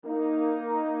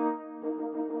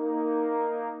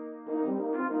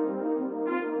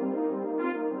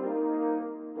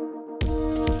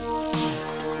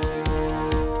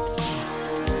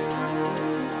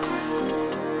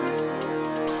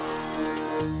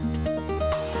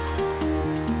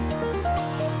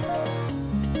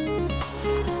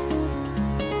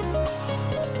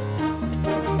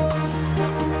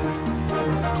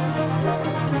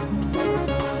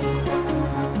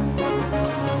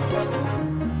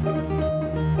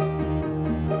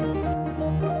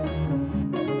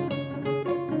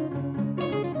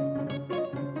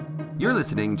You're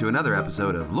listening to another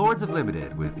episode of Lords of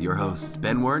Limited with your hosts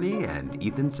Ben Werney and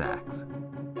Ethan Sachs.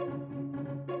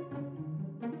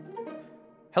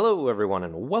 Hello, everyone,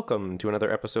 and welcome to another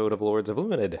episode of Lords of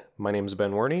Limited. My name is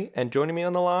Ben Werney, and joining me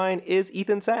on the line is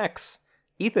Ethan Sachs.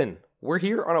 Ethan, we're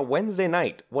here on a Wednesday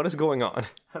night. What is going on?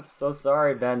 I'm so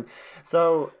sorry, Ben.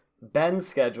 So, Ben's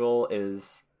schedule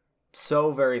is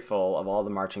so very full of all the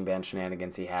marching band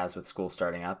shenanigans he has with school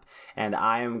starting up, and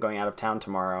I am going out of town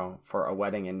tomorrow for a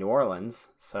wedding in New Orleans,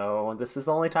 so this is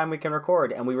the only time we can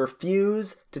record, and we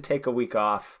refuse to take a week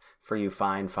off for you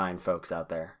fine folks out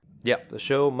there. Yep, the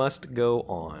show must go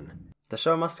on. The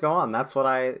show must go on. That's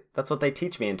what they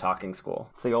teach me in talking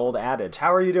school. It's the old adage.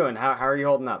 How are you doing? How are you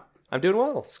holding up? I'm doing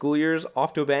well. School year's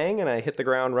off to a bang, and I hit the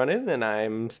ground running, and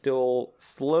I'm still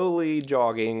slowly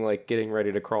jogging, like getting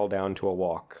ready to crawl down to a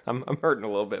walk. I'm hurting a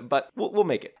little bit, but we'll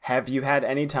make it. Have you had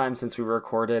any time since we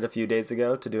recorded a few days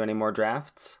ago to do any more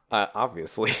drafts?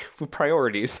 Obviously.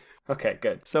 Priorities. Okay,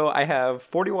 good. So I have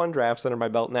 41 drafts under my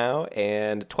belt now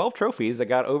and 12 trophies. I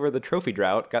got over the trophy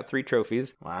drought, got 3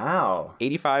 trophies. Wow.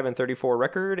 85 and 34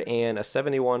 record and a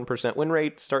 71% win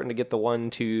rate, starting to get the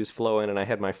 1-2s flowing, and I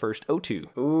had my first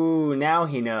 0-2. Ooh, now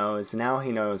he knows. Now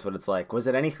he knows what it's like. Was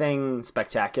it anything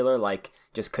spectacular, like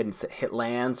just couldn't hit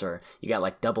lands, or you got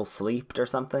like double sleeped or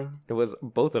something? It was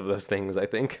both of those things, I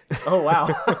think. Oh, wow.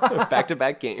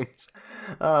 Back-to-back games.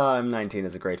 M19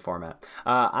 is a great format.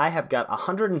 I have got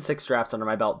 106 drafts under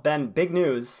my belt. Ben, big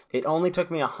news. It only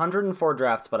took me 104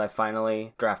 drafts, but I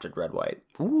finally drafted red-white.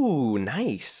 Ooh,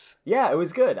 nice. Yeah, it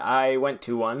was good. I went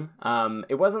 2-1.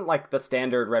 It wasn't like the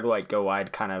standard red-white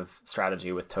go-wide kind of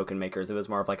strategy with token makers. It was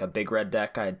more of like a big red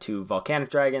deck. I had 2 volcanic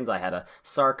dragons. I had a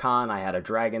Sarkhan. I had a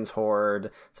dragon's horde.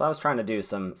 So I was trying to do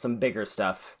some bigger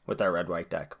stuff with our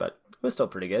red-white deck, but it was still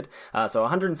pretty good. So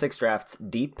 106 drafts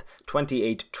deep,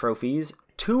 28 trophies,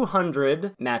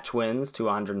 200 match wins to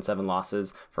 107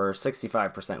 losses for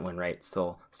 65% win rate.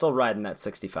 Still riding that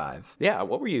 65. Yeah,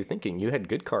 what were you thinking? You had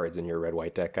good cards in your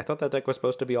red-white deck. I thought that deck was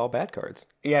supposed to be all bad cards.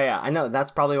 Yeah, I know. That's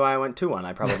probably why I went 2-1.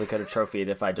 I probably could have trophied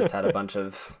if I just had a bunch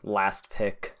of last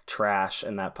pick trash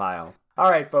in that pile. All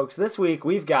right, folks, this week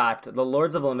we've got the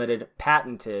Lords of Limited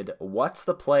patented What's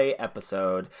the Play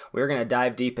episode. We're going to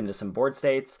dive deep into some board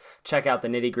states, check out the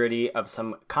nitty-gritty of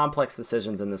some complex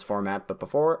decisions in this format. But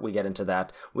before we get into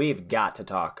that, we've got to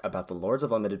talk about the Lords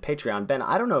of Limited Patreon. Ben,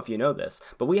 I don't know if you know this,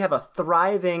 but we have a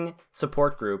thriving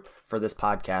support group for this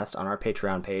podcast on our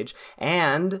Patreon page,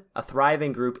 and a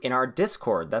thriving group in our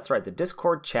Discord. That's right, the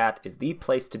Discord chat is the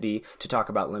place to be to talk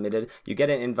about Limited. You get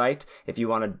an invite if you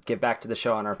want to give back to the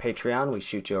show on our Patreon. We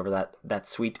shoot you over that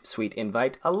sweet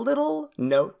invite. A little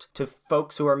note to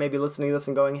folks who are maybe listening to this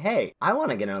and going, hey, I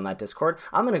want to get in on that Discord.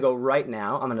 I'm going to go right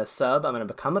now. I'm going to sub. I'm going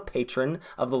to become a patron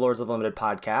of the Lords of Limited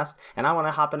podcast, and I want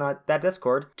to hop in on that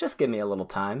Discord. Just give me a little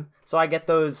time. So I get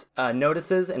those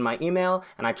notices in my email,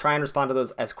 and I try and respond to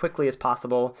those as quickly as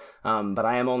possible. But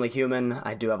I am only human.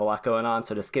 I do have a lot going on,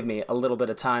 so just give me a little bit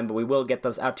of time. But we will get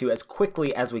those out to you as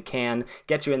quickly as we can.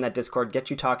 Get you in that Discord, get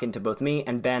you talking to both me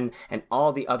and Ben and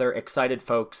all the other excited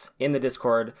folks in the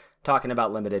Discord, talking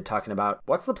about Limited, talking about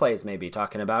what's the plays maybe,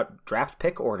 talking about draft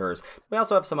pick orders. We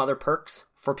also have some other perks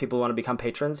for people who want to become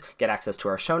patrons. Get access to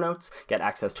our show notes, get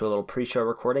access to a little pre-show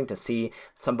recording to see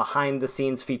some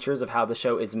behind-the-scenes features of how the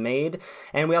show is made.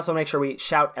 And we also make sure we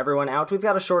shout everyone out. We've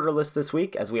got a shorter list this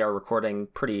week, as we are recording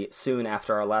pretty soon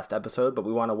after our last episode, but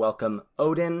we want to welcome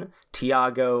Odin,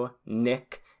 Tiago,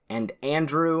 Nick, and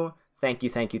Andrew. Thank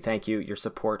you. Your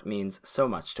support means so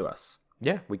much to us.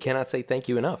 Yeah, we cannot say thank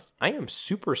you enough. I am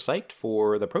super psyched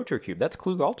for the Pro Tour Cube. That's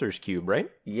Klugalter's Cube, right?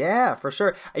 Yeah, for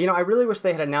sure. You know, I really wish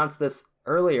they had announced this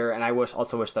earlier, and I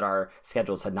also wish that our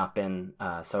schedules had not been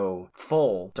so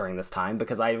full during this time,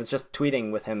 because I was just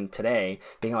tweeting with him today,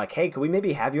 being like, hey, could we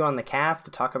maybe have you on the cast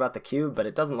to talk about the cube? But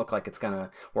it doesn't look like it's going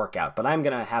to work out. But I'm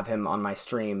going to have him on my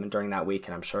stream during that week,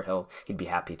 and I'm sure he'd be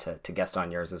happy to guest on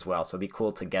yours as well. So it'd be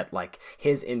cool to get like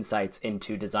his insights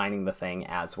into designing the thing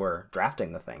as we're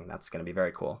drafting the thing. That's going to be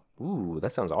very cool. Ooh,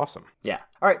 that sounds awesome. Yeah.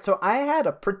 All right, so I had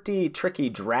a pretty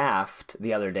tricky draft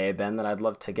the other day, Ben, that I'd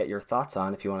love to get your thoughts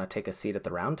on if you want to take a seat at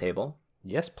the round table.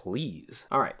 Yes, please.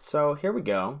 All right, so here we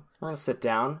go. We're going to sit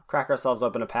down, crack ourselves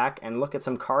open a pack, and look at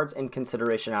some cards in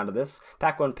consideration out of this.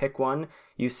 Pack 1, pick 1.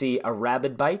 You see a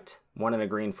Rabid Bite, 1 and a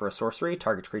green for a sorcery.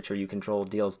 Target creature you control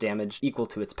deals damage equal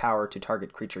to its power to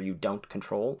target creature you don't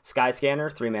control. Sky Scanner,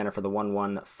 3 mana for the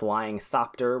 1/1 Flying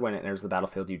Thopter. When it enters the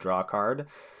battlefield, you draw a card.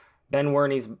 Ben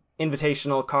Werney's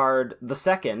invitational card, the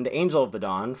second, Angel of the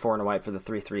Dawn, 4 and a white for the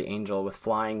 3/3 Angel with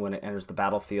flying. When it enters the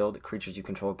battlefield, creatures you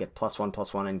control get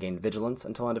 +1/+1 and gain vigilance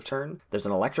until end of turn. There's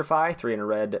an Electrify, 3 and a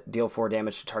red, deal 4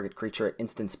 damage to target creature at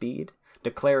instant speed.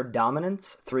 Declare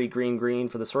Dominance, 3 green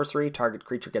for the sorcery. Target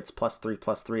creature gets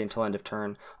 +3/+3 until end of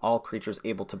turn. All creatures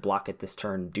able to block it this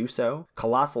turn do so.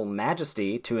 Colossal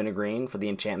Majesty, 2 and a green for the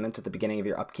enchantment at the beginning of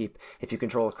your upkeep. If you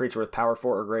control a creature with power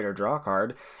 4 or greater, draw a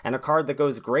card. And a card that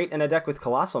goes great in a deck with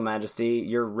Colossal Majesty,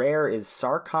 your rare is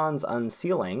Sarkhan's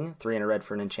Unsealing, 3 and a red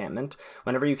for an enchantment.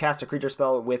 Whenever you cast a creature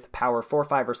spell with power 4,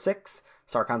 5, or 6,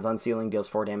 Sarkhan's Unsealing deals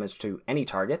 4 damage to any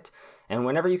target. And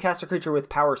whenever you cast a creature with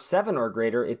power 7 or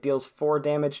greater, it deals 4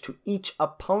 damage to each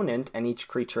opponent and each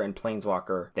creature and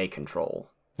planeswalker they control.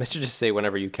 I should just say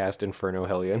whenever you cast Inferno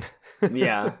Hellion.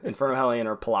 Yeah, Inferno Hellion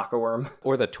or Palaka Worm.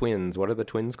 Or the twins. What are the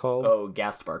twins called? Oh,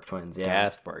 Ghastbark Twins, yeah.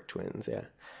 Ghastbark Twins, yeah.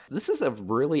 This is a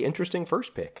really interesting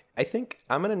first pick. I think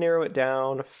I'm going to narrow it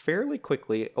down fairly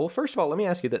quickly. Well, first of all, let me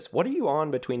ask you this. What are you on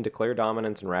between Declare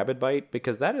Dominance and Rabid Bite?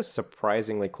 Because that is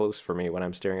surprisingly close for me when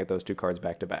I'm staring at those two cards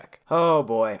back to back. Oh,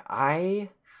 boy. I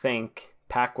think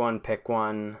pack one, pick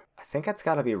one. I think that's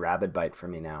got to be Rabid Bite for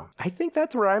me now. I think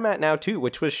that's where I'm at now, too,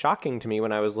 which was shocking to me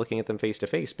when I was looking at them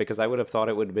face-to-face, because I would have thought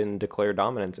it would have been Declare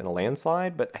Dominance in a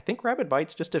landslide, but I think Rabid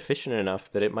Bite's just efficient enough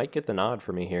that it might get the nod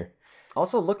for me here.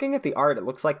 Also, looking at the art, it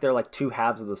looks like they're like two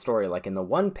halves of the story. Like in the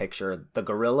one picture, the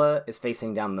gorilla is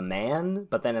facing down the man,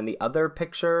 but then in the other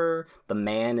picture, the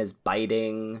man is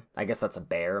biting. I guess that's a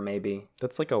bear, maybe.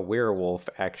 That's like a werewolf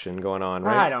action going on,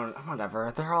 right?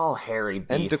 Whatever. They're all hairy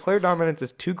beasts. And Declare Dominance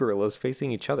is two gorillas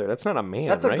facing each other. That's not a man,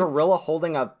 That's right? a gorilla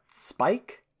holding a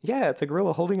spike? Yeah, it's a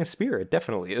gorilla holding a spear. It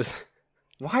definitely is.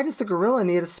 Why does the gorilla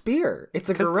need a spear? It's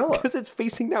a gorilla. Because it's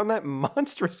facing down that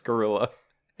monstrous gorilla.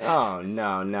 Oh,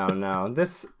 no.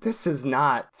 This is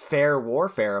not fair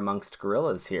warfare amongst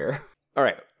gorillas here. All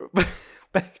right,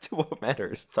 back to what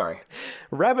matters. Sorry.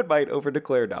 Rabid Bite over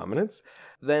Declare Dominance.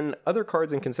 Then other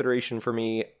cards in consideration for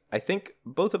me, I think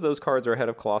both of those cards are ahead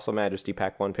of Colossal Majesty,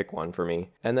 pack one, pick one for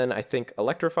me. And then I think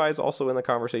Electrify is also in the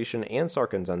conversation, and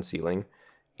Sarkhan's Unsealing,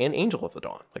 and Angel of the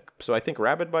Dawn. So I think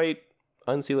Rabid Bite,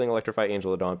 Unsealing, Electrify,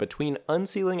 Angel of the Dawn. Between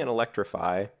Unsealing and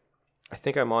Electrify, I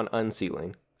think I'm on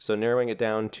Unsealing. So narrowing it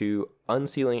down to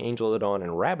Unsealing, Angel of the Dawn,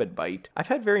 and Rabid Bite. I've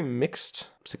had very mixed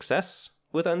success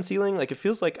with Unsealing. It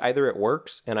feels like either it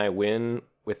works and I win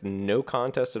with no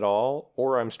contest at all,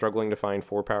 or I'm struggling to find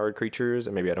 4-powered creatures,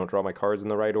 and maybe I don't draw my cards in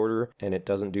the right order, and it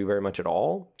doesn't do very much at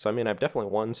all. So, I've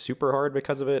definitely won super hard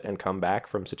because of it, and come back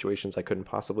from situations I couldn't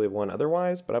possibly have won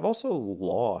otherwise, but I've also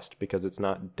lost because it's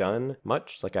not done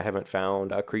much. I haven't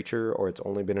found a creature, or it's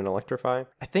only been an Electrify.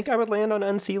 I think I would land on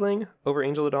Unsealing over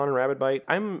Angel of the Dawn and Rabid Bite.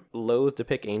 I'm loath to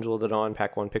pick Angel of the Dawn,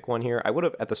 pack one, pick one here. I would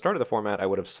have, at the start of the format, I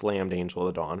would have slammed Angel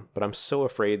of the Dawn, but I'm so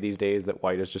afraid these days that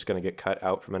white is just going to get cut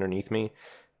out from underneath me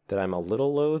that I'm a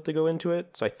little loath to go into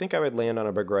it. So I think I would land on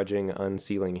a begrudging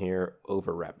Unsealing here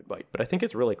over Rabid Bite. But I think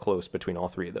it's really close between all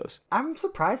three of those. I'm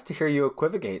surprised to hear you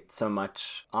equivocate so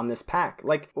much on this pack.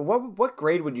 What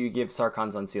grade would you give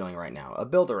Sarkhan's Unsealing right now? A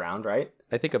build around, right?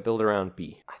 I think a build around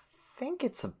B. I think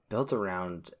it's a build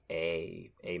around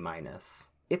A minus.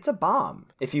 It's a bomb.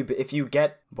 If you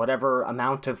get whatever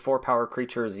amount of 4-power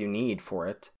creatures you need for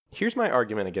it. Here's my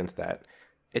argument against that.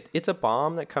 It's a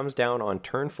bomb that comes down on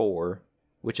turn 4,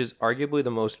 which is arguably the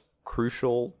most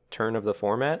crucial turn of the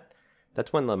format.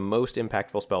 That's when the most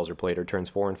impactful spells are played, or turns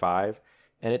 4 and 5,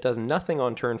 and it does nothing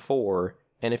on turn 4,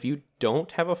 and if you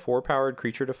don't have a 4-powered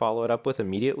creature to follow it up with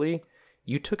immediately,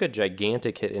 you took a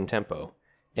gigantic hit in tempo.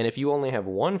 And if you only have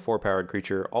one 4-powered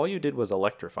creature, all you did was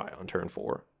Electrify on turn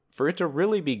 4. For it to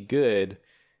really be good,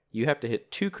 you have to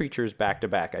hit 2 creatures back to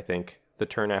back, I think, the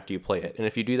turn after you play it. And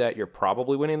if you do that, you're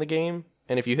probably winning the game.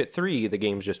 And if you hit 3, the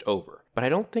game's just over. But I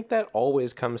don't think that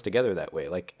always comes together that way.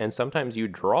 And sometimes you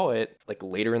draw it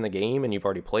later in the game and you've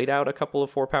already played out a couple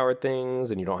of 4-powered things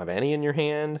and you don't have any in your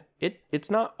hand. It's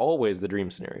not always the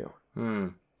dream scenario.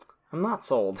 I'm not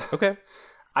sold. Okay.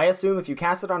 I assume if you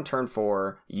cast it on turn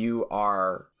 4, you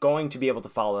are going to be able to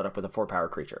follow it up with a 4-power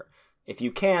creature. If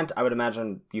you can't, I would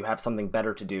imagine you have something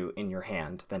better to do in your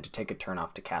hand than to take a turn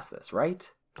off to cast this,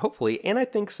 right? Hopefully, and I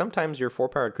think sometimes your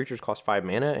 4-powered creatures cost 5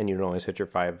 mana and you don't always hit your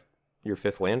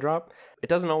 5th land drop. It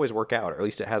doesn't always work out, or at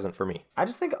least it hasn't for me. I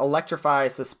just think Electrify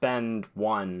Suspend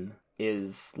 1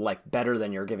 is better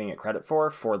than you're giving it credit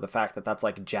for the fact that that's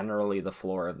generally the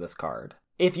floor of this card.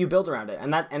 If you build around it,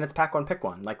 and it's pack one, pick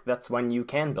one. That's when you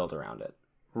can build around it.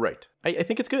 Right. I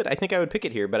think it's good. I think I would pick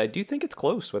it here, but I do think it's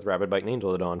close with Rabid Bite and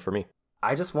Angel of the Dawn for me.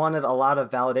 I just wanted a lot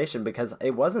of validation because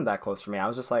it wasn't that close for me. I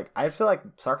was just I feel like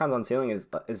Sarkhan's Unsealing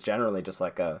is generally just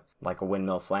like a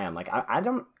windmill slam.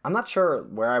 I'm not sure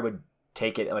where I would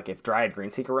take it. If Dryad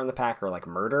Greenseeker were in the pack, or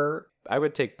Murder. I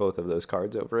would take both of those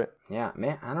cards over it. Yeah,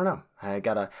 man, I don't know. I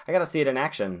gotta see it in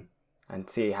action and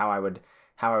see how I would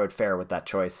how I would fare with that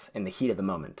choice in the heat of the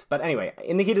moment. But anyway,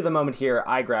 in the heat of the moment here,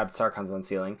 I grabbed Sarkhan's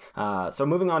Unsealing. So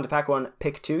moving on to pack 1,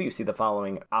 pick 2, you see the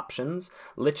following options.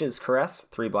 Lich's Caress,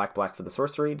 3 black for the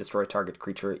sorcery. Destroy target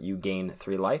creature, you gain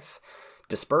 3 life.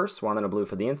 Disperse, 1 and a blue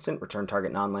for the instant. Return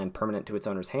target non-land permanent to its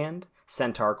owner's hand.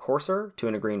 Centaur Courser, 2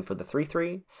 and a green for the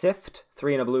 3/3. Sift,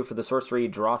 3 and a blue for the sorcery.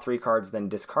 Draw 3 cards, then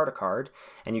discard a card.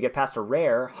 And you get past a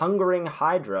rare, Hungering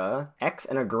Hydra, X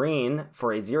and a green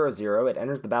for a 0/0. It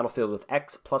enters the battlefield with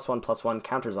X +1/+1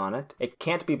 counters on it. It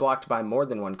can't be blocked by more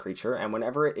than 1 creature, and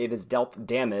whenever it is dealt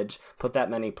damage, put that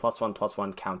many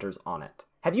 +1/+1 counters on it.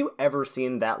 Have you ever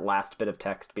seen that last bit of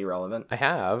text be relevant? I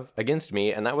have, against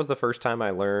me, and that was the first time I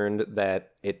learned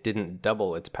that it didn't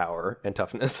double its power and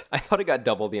toughness. I thought it got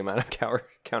double the amount of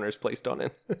counters placed on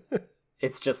it.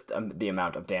 It's just the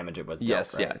amount of damage it was dealt,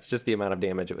 yes, right? Yeah, it's just the amount of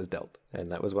damage it was dealt,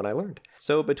 and that was what I learned.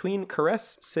 So between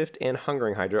Caress, Sift, and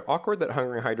Hungering Hydra, awkward that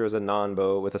Hungering Hydra is a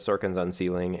non-bow with a Sarkhan's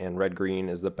Unsealing, and red-green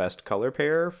is the best color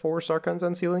pair for Sarkhan's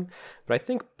Unsealing, but I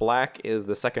think black is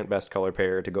the second best color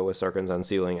pair to go with Sarkhan's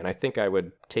Unsealing, and I think I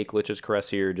would take Lich's Caress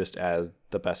here just as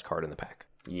the best card in the pack.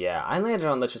 Yeah, I landed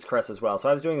on Lich's Caress as well. So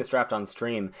I was doing this draft on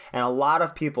stream, and a lot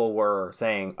of people were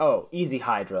saying, oh, easy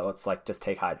Hydra, let's just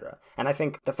take Hydra. And I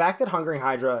think the fact that Hungering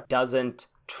Hydra doesn't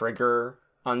trigger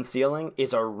Unsealing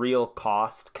is a real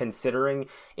cost, considering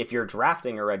if you're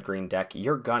drafting a red-green deck,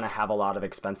 you're gonna have a lot of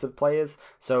expensive plays.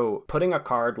 So putting a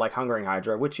card like Hungering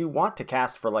Hydra, which you want to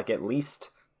cast for at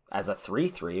least as a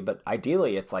 3/3, but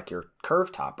ideally it's your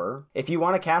curve topper. If you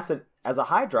want to cast it as a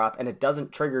high drop and it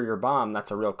doesn't trigger your bomb,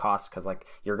 that's a real cost because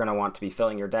you're going to want to be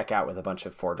filling your deck out with a bunch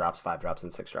of 4 drops, 5 drops,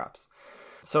 and 6 drops.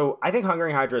 So I think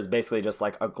Hungering Hydra is basically just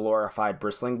a glorified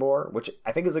Bristling Boar, which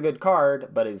I think is a good card,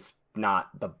 but is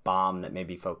not the bomb that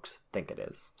maybe folks think it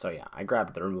is. So yeah, I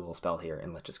grabbed the removal spell here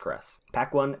in Lich's Caress.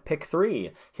 Pack 1, pick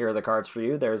 3. Here are the cards for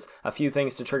you. There's a few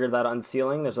things to trigger that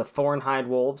Unsealing. There's a Thornhide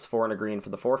Wolves, 4 and a green for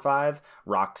the 4/5.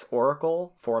 Rock's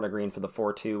Oracle, 4 and a green for the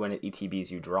 4/2. When it ETBs,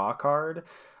 you draw a card.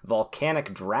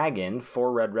 Volcanic Dragon,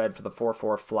 4 red for the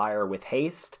 4/4 flyer with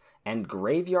haste. And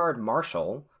Graveyard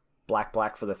Marshal,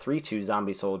 black for the 3/2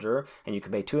 zombie soldier, and you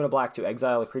can pay 2 and a black to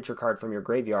exile a creature card from your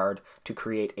graveyard to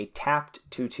create a tapped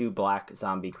 2/2 black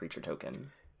zombie creature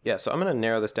token. Yeah, so I'm going to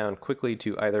narrow this down quickly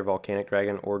to either Volcanic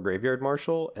Dragon or Graveyard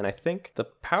Marshal, and I think the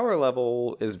power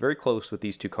level is very close with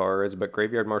these 2 cards, but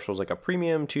Graveyard Marshal is a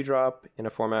premium 2-drop in a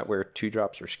format where 2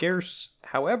 drops are scarce.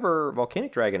 However,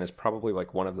 Volcanic Dragon is probably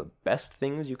one of the best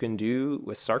things you can do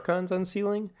with Sarkhan's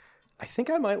Unsealing. I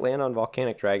think I might land on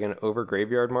Volcanic Dragon over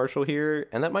Graveyard Marshal here,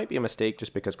 and that might be a mistake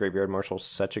just because Graveyard Marshal is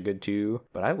such a good 2,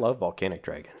 but I love Volcanic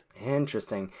Dragon.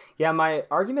 Interesting. Yeah, my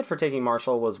argument for taking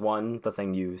Marshal was the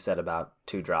thing you said about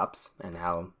 2 drops and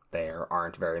how there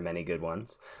aren't very many good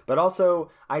ones. But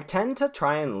also, I tend to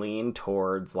try and lean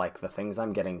towards the things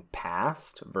I'm getting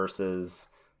past versus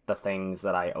the things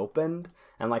that I opened.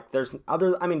 And there's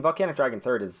Volcanic Dragon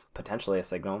 3rd is potentially a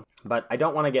signal, but I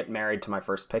don't want to get married to my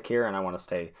first pick here, and I want to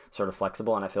stay sort of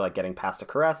flexible, and I feel like getting past a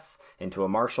Caress into a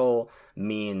Marshal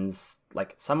means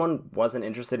someone wasn't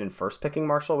interested in first picking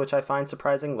Marshal, which I find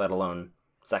surprising, let alone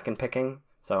second picking.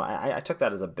 So I took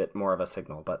that as a bit more of a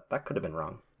signal, but that could have been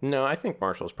wrong. No, I think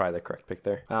Marshal's probably the correct pick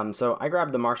there. So I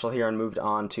grabbed the Marshal here and moved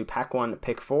on to pack 1,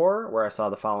 pick 4, where I saw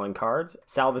the following cards.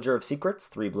 Salvager of Secrets,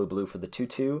 3 blue for the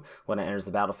 2/2. When it enters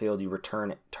the battlefield, you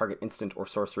return target instant or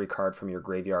sorcery card from your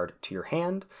graveyard to your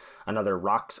hand. Another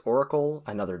Rock's Oracle,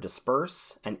 another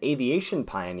Disperse, an Aviation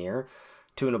Pioneer,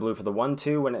 2 and a blue for the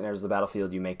 1/2. When it enters the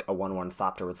battlefield, you make a 1/1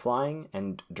 Thopter with flying.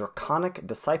 And Draconic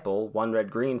Disciple, 1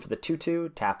 red-green for the 2/2,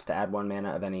 taps to add 1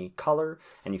 mana of any color.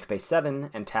 And you can pay 7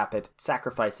 and tap it,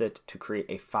 sacrifice it to create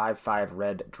a 5/5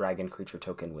 red dragon creature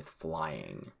token with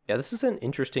flying. Yeah, this is an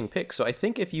interesting pick. So I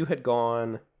think if you had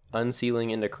gone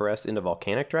Unsealing into Caress into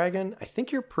Volcanic Dragon, I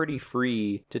think you're pretty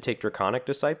free to take Draconic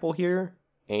Disciple here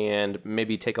and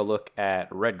maybe take a look at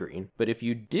red-green. But if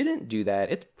you didn't do that,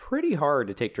 it's pretty hard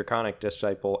to take Draconic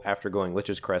Disciple after going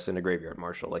Lich's Caress into Graveyard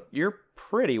Marshal. You're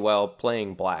pretty well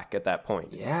playing black at that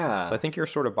point. Yeah. So I think you're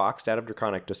sort of boxed out of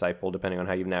Draconic Disciple depending on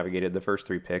how you've navigated the first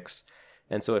 3 picks.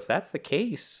 And so if that's the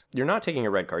case, you're not taking a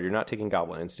red card. You're not taking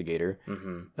Goblin Instigator. Mm-hmm.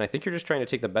 And I think you're just trying to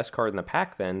take the best card in the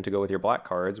pack then to go with your black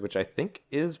cards, which I think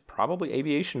is probably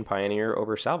Aviation Pioneer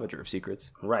over Salvager of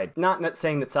Secrets. Right. Not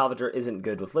saying that Salvager isn't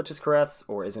good with Lich's Caress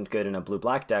or isn't good in a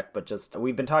blue-black deck, but just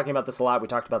we've been talking about this a lot. We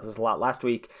talked about this a lot last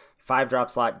week. 5-drop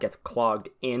slot gets clogged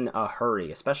in a hurry,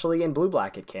 especially in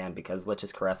blue-black it can, because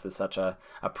Lich's Caress is such a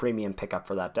premium pickup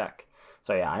for that deck.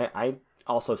 So yeah, I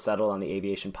also settled on the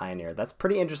Aviation Pioneer. That's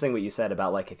pretty interesting what you said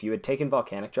about, like, if you had taken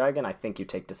Volcanic Dragon, I think you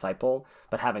take Disciple,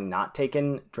 but having not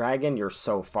taken Dragon, you're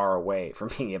so far away from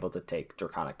being able to take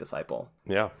Draconic Disciple.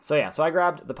 Yeah. So I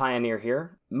grabbed the Pioneer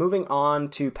here. Moving on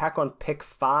to Pack 1 Pick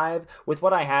 5. With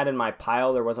what I had in my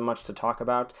pile, there wasn't much to talk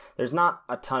about. There's not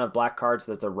a ton of black cards.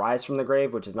 There's a Rise from the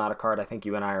Grave, which is not a card I think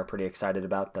you and I are pretty excited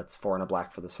about. That's 4 and a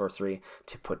black for the sorcery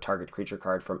to put target creature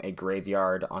card from a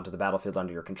graveyard onto the battlefield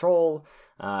under your control.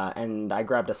 And I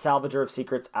grabbed a Salvager of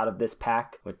Secrets out of this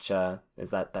pack, which is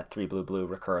that 3 blue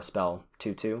recur spell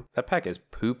 2/2. That pack is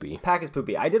poopy. Pack is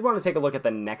poopy. I did want to take a look at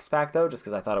the next pack, though, just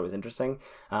because I thought it was interesting.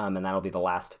 And that'll be the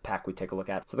last pack we take a look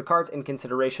at. So the cards in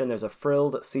consideration, there's a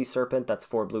Frilled Sea Serpent. That's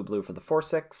 4 blue for the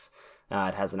 4/6.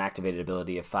 It has an activated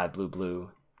ability of 5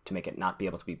 blue to make it not be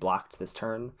able to be blocked this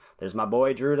turn. There's my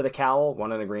boy Druid of the Cowl,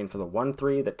 1 and a green for the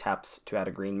 1/3 that taps to add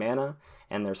a green mana.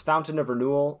 And there's Fountain of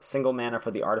Renewal, single mana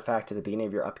for the artifact. At the beginning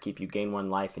of your upkeep, you gain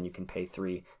 1 life, and you can pay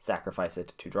 3, sacrifice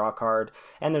it to draw a card.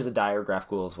 And there's a Dire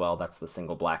Grafghoul as well. That's the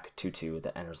single black 2/2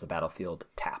 that enters the battlefield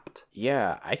tapped.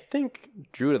 Yeah, I think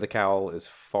Druid of the Cowl is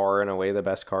far and away the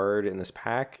best card in this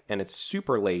pack, and it's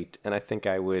super late, and I think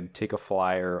I would take a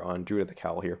flyer on Druid of the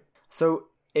Cowl here. So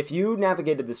if you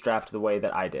navigated this draft the way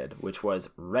that I did, which was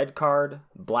red card,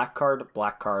 black card,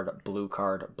 black card, blue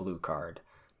card, blue card,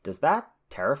 does that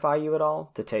terrify you at all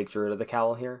to take Druid of the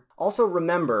Cowl here? Also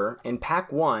remember, in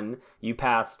pack 1, you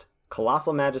passed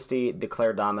Colossal Majesty,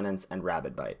 Declare Dominance, and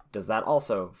Rabid Bite. Does that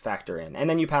also factor in? And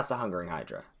then you passed a Hungering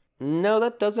Hydra. No,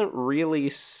 that doesn't really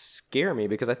scare me,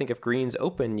 because I think if green's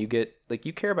open, you get, like,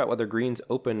 you care about whether green's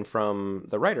open from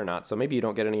the right or not. So maybe you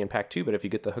don't get any in pack 2, but if you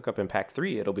get the hookup in pack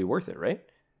 3, it'll be worth it, right?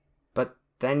 But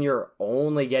then you're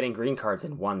only getting green cards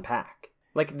in one pack.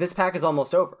 Like, this pack is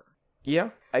almost over.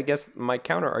 Yeah, I guess my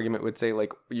counter argument would say,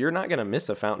 like, you're not going to miss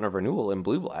a Fountain of Renewal in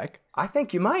blue-black. I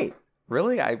think you might.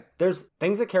 Really? There's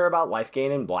things that care about life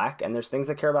gain in black, and there's things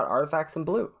that care about artifacts in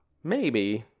blue.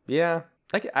 Maybe. Yeah.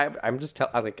 I'm just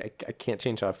I can't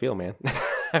change how I feel, man.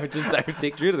 I would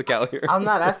take Druid of the Cowl here. I'm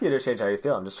not asking you to change how you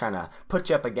feel. I'm just trying to put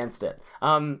you up against it.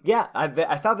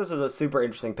 I thought this was a super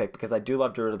interesting pick because I do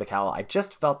love Druid of the Cowl. I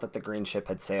just felt that the green ship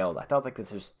had sailed. I felt like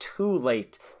this was too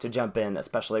late to jump in,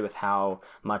 especially with how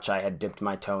much I had dipped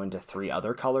my toe into 3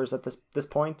 other colors at this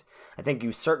point. I think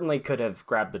you certainly could have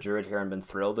grabbed the Druid here and been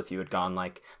thrilled if you had gone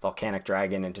like Volcanic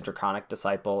Dragon into Draconic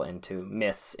Disciple into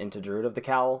Miss into Druid of the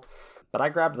Cowl. But I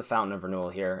grabbed the Fountain of Renewal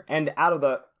here, and out of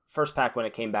the first pack when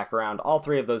it came back around, all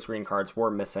 3 of those green cards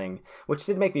were missing, which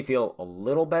did make me feel a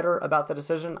little better about the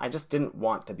decision. I just didn't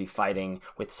want to be fighting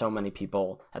with so many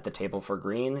people at the table for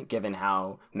green, given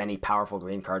how many powerful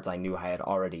green cards I knew I had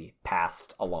already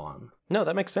passed along. No,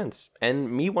 that makes sense. And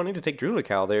me wanting to take Druid of the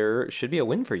Cowl there should be a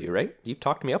win for you, right? You've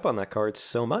talked me up on that card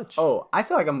so much. Oh, I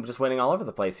feel like I'm just winning all over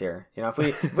the place here. You know,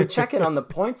 if we check in on the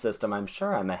point system, I'm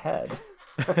sure I'm ahead.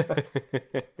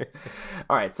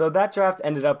 All right, so that draft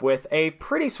ended up with a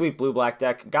pretty sweet blue-black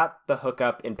deck. Got the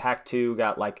hookup in pack 2,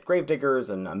 got like Gravediggers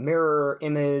and a Mirror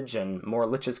Image and more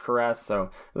Lich's Caress, so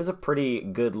it was a pretty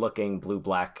good-looking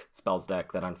blue-black spells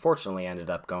deck that unfortunately ended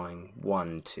up going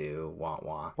 1-2,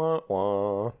 wah-wah.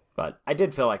 Wah-wah. But I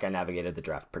did feel like I navigated the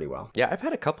draft pretty well. Yeah, I've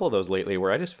had a couple of those lately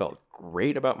where I just felt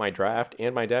great about my draft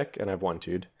and my deck, and I've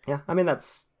 1-2'd. Yeah, I mean,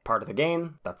 that's part of the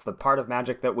game. That's the part of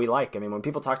Magic that we like. I mean, when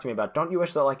people talk to me about, don't you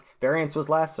wish that, like, variance was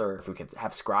less, or if we could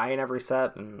have scry in every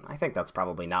set, and I think that's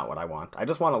probably not what I want. I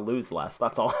just want to lose less.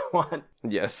 That's all I want.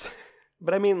 Yes.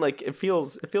 But I mean, like, it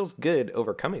feels good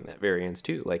overcoming that variance,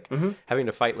 too. Like, having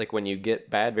to fight, like, when you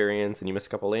get bad variance and you miss a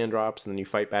couple land drops, and then you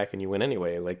fight back and you win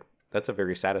anyway, like, that's a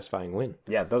very satisfying win.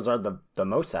 Yeah, those are the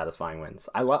most satisfying wins.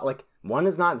 I love, like, 1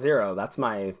 is not 0. That's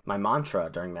my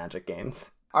mantra during Magic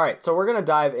games. All right, so we're going to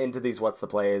dive into these What's the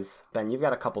Plays. Ben, you've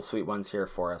got a couple sweet ones here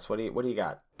for us. What do you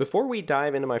got? Before we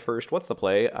dive into my first What's the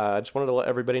Play, I just wanted to let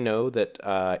everybody know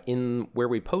that in where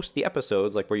we post the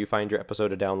episodes, like where you find your episode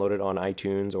to download it on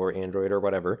iTunes or Android or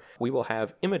whatever, we will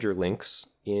have Imager links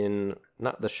in,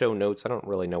 not the show notes, I don't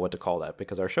really know what to call that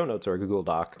because our show notes are a Google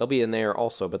Doc. They'll be in there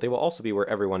also, but they will also be where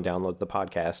everyone downloads the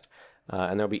podcast.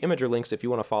 And there'll be Imager links if you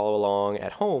want to follow along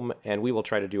at home, and we will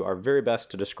try to do our very best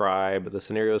to describe the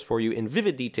scenarios for you in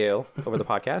vivid detail over the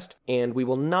podcast. And we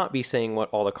will not be saying what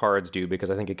all the cards do because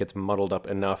I think it gets muddled up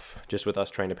enough just with us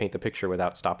trying to paint the picture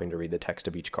without stopping to read the text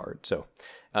of each card. So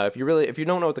if you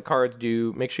don't know what the cards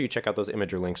do, make sure you check out those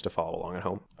Imager links to follow along at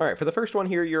home. All right, for the first one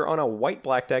here, you're on a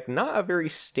white-black deck. Not a very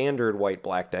standard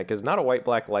white-black deck. It's not a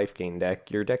white-black life gain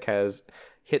deck. Your deck has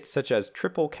hits such as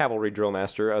triple Cavalry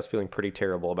Drillmaster. I was feeling pretty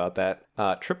terrible about that.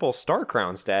 Triple Star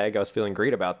Crown Stag, I was feeling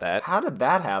great about that. How did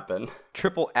that happen?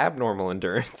 Triple Abnormal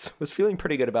Endurance, was feeling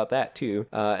pretty good about that too.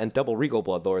 And Double Regal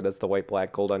Bloodlord, that's the white,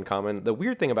 black, gold uncommon. The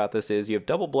weird thing about this is you have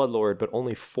Double Bloodlord, but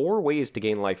only 4 ways to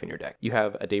gain life in your deck. You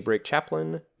have a Daybreak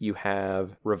Chaplain, you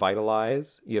have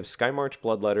Revitalize, you have Skymarch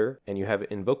Bloodletter, and you have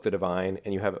Invoke the Divine,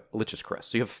 and you have Lich's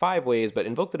Crest. So you have 5 ways, but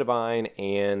Invoke the Divine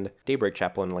and Daybreak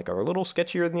Chaplain are a little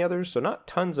sketchier than the others, so not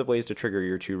tons of ways to trigger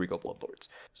your 2 Regal Bloodlords.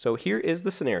 So here is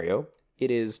the scenario. It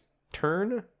is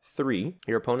turn 3.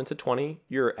 Your opponent's at 20.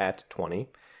 You're at 20.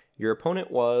 Your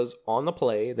opponent was on the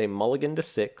play. They mulliganed to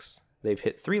 6. They've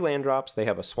hit 3 land drops. They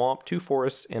have a swamp, 2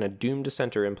 forests, and a Doomed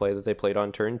Dissenter in play that they played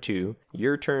on turn 2.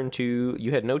 Your turn 2,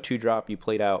 you had no 2-drop. You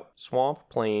played out swamp,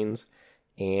 plains,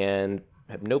 and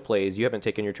have no plays. You haven't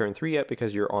taken your turn 3 yet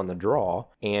because you're on the draw.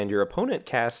 And your opponent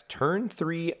casts turn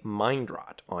 3 Mind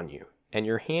Rot on you. And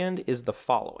your hand is the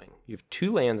following. You have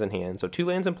 2 lands in hand, so 2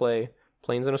 lands in play,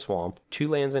 plains in a swamp, 2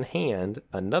 lands in hand,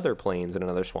 another plains in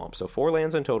another swamp. So 4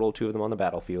 lands in total, 2 of them on the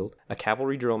battlefield, a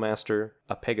Cavalry Drillmaster,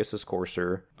 a Pegasus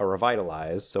Courser, a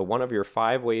Revitalize, so one of your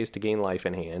 5 ways to gain life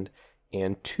in hand,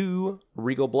 and 2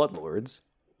 Regal Bloodlords.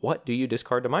 What do you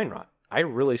discard to Mind Rot? I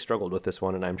really struggled with this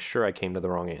one, and I'm sure I came to the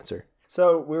wrong answer.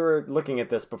 So we were looking at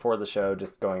this before the show,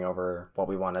 just going over what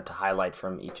we wanted to highlight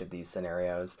from each of these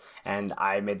scenarios, and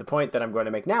I made the point that I'm going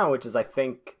to make now, which is I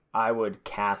think I would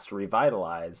cast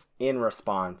Revitalize in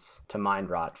response to Mind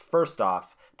Rot, first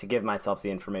off, to give myself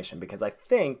the information, because I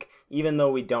think, even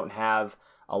though we don't have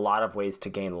a lot of ways to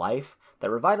gain life, that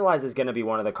Revitalize is going to be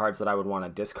one of the cards that I would want to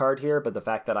discard here, but the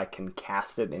fact that I can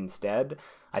cast it instead,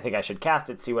 I think I should cast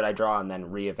it, see what I draw, and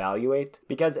then reevaluate.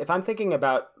 Because if I'm thinking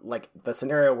about the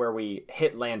scenario where we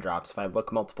hit land drops, if I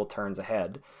look multiple turns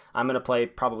ahead, I'm going to play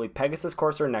probably Pegasus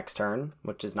Courser next turn,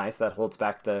 which is nice. That holds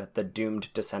back the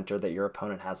Doomed Dissenter that your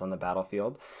opponent has on the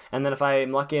battlefield. And then if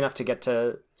I'm lucky enough to get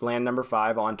to land number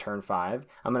 5 on turn 5,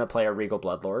 I'm going to play a Regal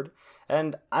Bloodlord.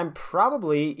 And I'm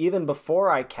probably, even before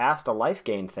I cast a life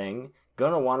gain thing,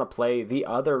 going to want to play the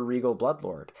other Regal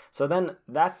Bloodlord. So then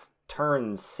that's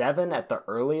turn 7 at the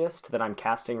earliest that I'm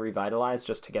casting Revitalize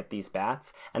just to get these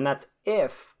bats. And that's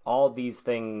if all these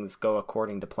things go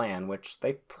according to plan, which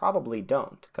they probably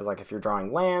don't. Because if you're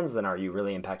drawing lands, then are you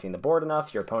really impacting the board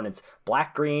enough? Your opponent's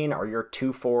black-green, are your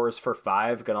 2 4s for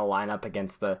 5 going to line up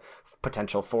against the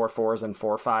potential 4 4s and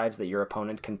 4 5s that your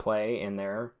opponent can play in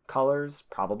their colors?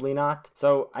 Probably not.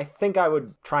 So I think I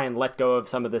would try and let go of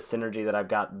some of this synergy that I've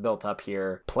got built up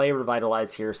here, play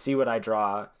Revitalize here, see what I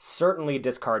draw, certainly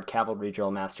discard Cavalry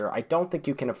Drillmaster. I don't think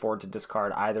you can afford to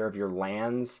discard either of your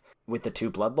lands with the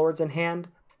 2 Bloodlords in hand.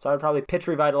 So I would probably pitch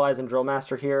Revitalize and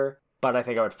Drillmaster here, but I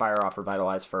think I would fire off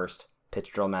Revitalize first,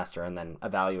 pitch Drillmaster, and then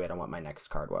evaluate on what my next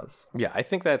card was. Yeah, I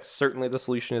think that's certainly the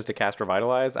solution, is to cast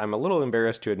Revitalize. I'm a little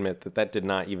embarrassed to admit that did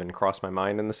not even cross my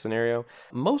mind in this scenario,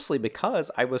 mostly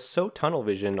because I was so tunnel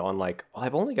visioned on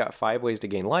I've only got 5 ways to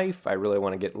gain life. I really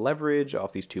want to get leverage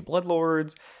off these 2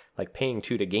 Bloodlords. Paying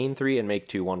 2 to gain 3 and make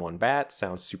 2 1/1 bats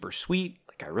sounds super sweet.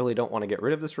 I really don't want to get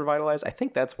rid of this Revitalize. I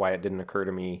think that's why it didn't occur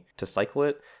to me to cycle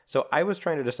it. So I was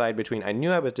trying to decide between, I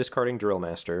knew I was discarding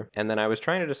Drillmaster, and then I was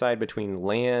trying to decide between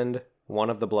land,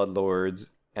 one of the Bloodlords,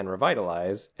 and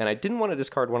Revitalize, and I didn't want to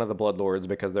discard one of the Bloodlords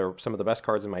because they're some of the best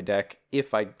cards in my deck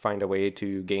if I find a way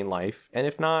to gain life, and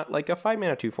if not, a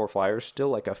 5-mana 2/4 flyer is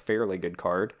still a fairly good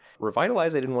card.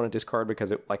 Revitalize I didn't want to discard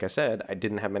because, like I said, I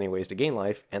didn't have many ways to gain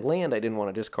life, and land I didn't want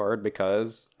to discard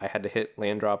because I had to hit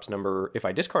land drops if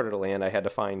I discarded a land, I had to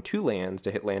find 2 lands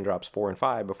to hit land drops 4 and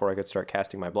 5 before I could start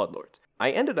casting my Bloodlords.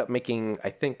 I ended up making,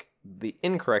 I think, the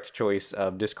incorrect choice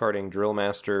of discarding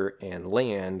Drillmaster and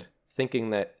land, thinking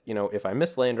that, if I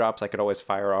miss land drops, I could always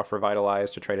fire off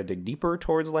Revitalize to try to dig deeper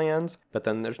towards lands, but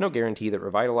then there's no guarantee that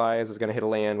Revitalize is going to hit a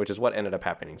land, which is what ended up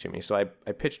happening to me. So I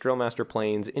pitched Drillmaster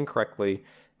Plains incorrectly,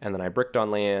 and then I bricked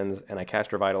on lands, and I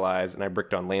cast Revitalize, and I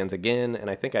bricked on lands again, and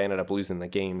I think I ended up losing the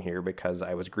game here because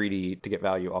I was greedy to get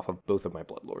value off of both of my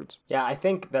Bloodlords. Yeah, I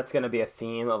think that's going to be a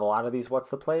theme of a lot of these What's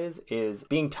the Plays, is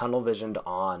being tunnel visioned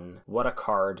on what a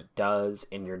card does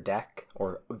in your deck,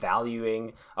 or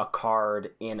valuing a card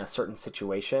in a certain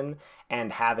situation,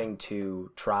 and having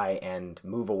to try and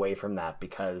move away from that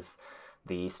because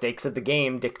the stakes of the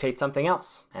game dictate something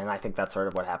else. And I think that's sort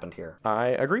of what happened here. I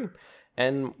agree.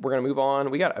 And we're going to move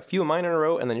on. We got a few of mine in a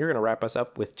row, and then you're going to wrap us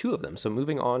up with 2 of them. So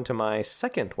moving on to my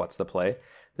second What's the Play.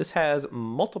 This has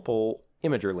multiple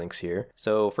Imager links here.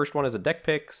 So first one is a deck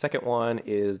pick, second one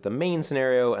is the main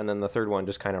scenario, and then the third one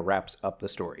just kind of wraps up the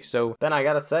story. So then I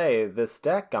gotta say, this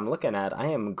deck I'm looking at, I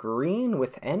am green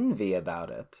with envy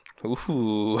about it.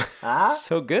 Ooh,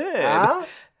 so good.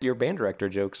 Your band director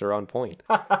jokes are on point.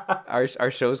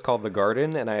 Our show's called The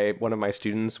Garden, and one of my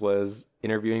students was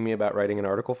interviewing me about writing an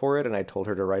article for it, and I told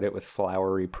her to write it with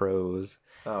flowery prose.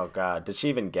 Oh, God. Did she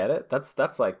even get it?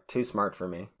 That's like too smart for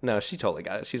me. No, she totally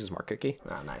got it. She's a smart cookie.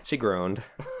 Oh, nice. She groaned.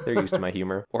 They're used to my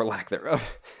humor, or lack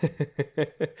thereof.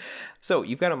 So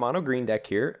you've got a mono green deck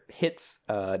here. Hits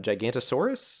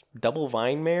Gigantosaurus, Double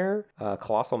Vine Mare,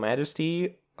 Colossal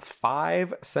Majesty,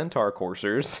 5 Centaur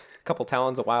Coursers, a couple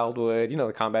Talons of Wildwood,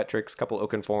 the combat tricks, couple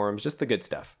Oaken Forms, just the good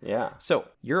stuff. Yeah. So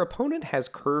your opponent has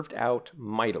curved out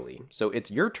mightily. So it's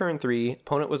your turn 3.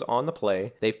 Opponent was on the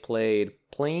play. They've played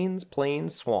Plains,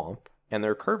 Swamp, and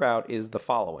their curve out is the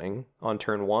following. On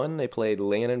turn 1, they played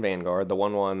Land and Vanguard, the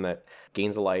 1/1 that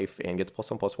gains a life and gets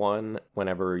 +1/+1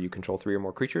 whenever you control 3 or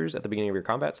more creatures at the beginning of your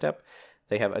combat step.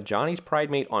 They have a Johnny's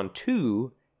Pridemate on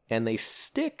 2, and they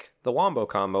stick the Wombo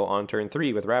combo on turn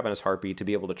 3 with Ravenous Harpy to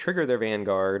be able to trigger their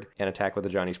Vanguard and attack with the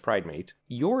Johnny's Pridemate.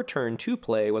 Your turn 2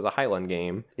 play was a Highland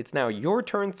game. It's now your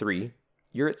turn 3.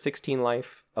 You're at 16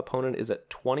 life. Opponent is at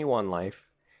 21 life.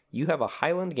 You have a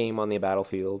Highland game on the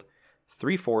battlefield,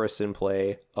 3 forests in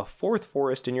play, a 4th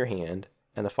forest in your hand,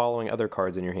 and the following other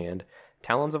cards in your hand: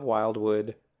 Talons of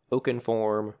Wildwood, Oaken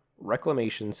Form,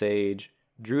 Reclamation Sage,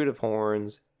 Druid of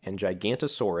Horns, and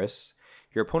Gigantosaurus.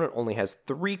 Your opponent only has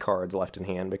 3 cards left in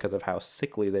hand because of how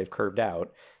sickly they've curved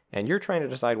out, and you're trying to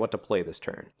decide what to play this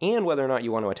turn, and whether or not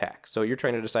you want to attack. So you're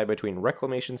trying to decide between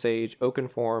Reclamation Sage, Oaken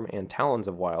Form, and Talons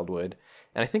of Wildwood,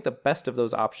 and I think the best of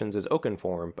those options is Oaken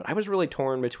Form, but I was really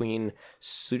torn between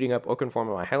suiting up Oaken Form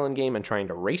in my Highland game and trying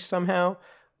to race somehow,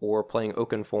 or playing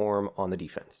Oaken Form on the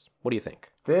defense. What do you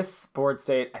think? This board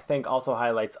state, I think, also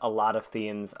highlights a lot of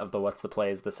themes of the What's the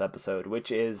Plays this episode,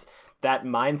 which is that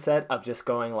mindset of just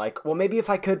going like, well, maybe if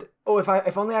I could,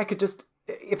 if only I could just,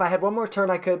 if I had one more turn,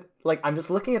 I could, like, I'm just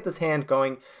looking at this hand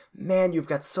going, man, you've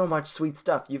got so much sweet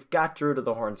stuff. You've got Druid of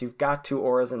the Horns. You've got 2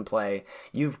 auras in play.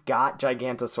 You've got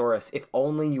Gigantosaurus. If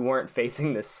only you weren't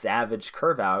facing this savage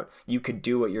curve out, you could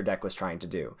do what your deck was trying to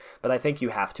do. But I think you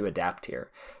have to adapt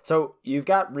here. So you've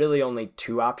got really only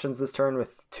 2 options this turn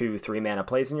with 2 3-mana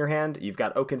plays in your hand. You've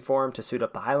got Oaken Form to suit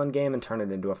up the Highland game and turn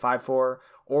it into a 5/4,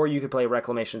 or you could play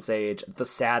Reclamation Sage, the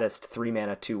saddest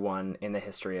 3-mana 2/1 in the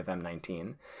history of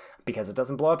M19. Because it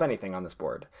doesn't blow up anything on this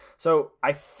board. So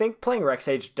I think playing Rec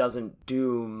Sage doesn't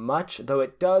do much, though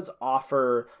it does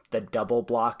offer the double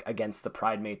block against the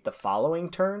Pridemate the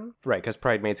following turn. Right, because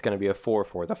Pridemate's going to be a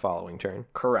 4/4 the following turn.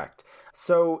 Correct.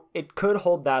 So it could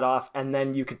hold that off, and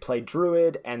then you could play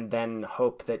Druid, and then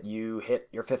hope that you hit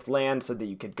your 5th land so that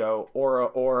you could go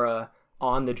Aura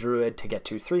on the Druid to get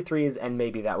 2 3/3s, and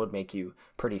maybe that would make you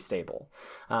pretty stable.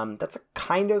 That's a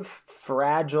kind of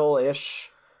fragile-ish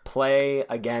play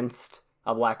against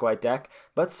a black-white deck,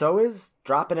 but so is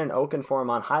dropping an Oaken Form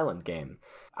on Highland game.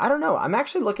 I don't know. I'm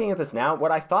actually looking at this now.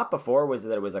 What I thought before was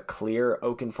that it was a clear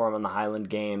Oaken Form on the Highland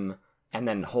game and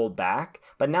then hold back,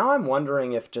 but now I'm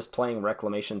wondering if just playing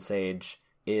Reclamation Sage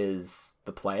is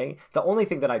the play. The only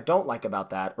thing that I don't like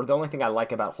about that, or the only thing I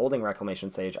like about holding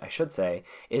Reclamation Sage, I should say,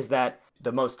 is that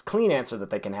the most clean answer that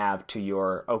they can have to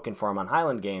your Oaken Form on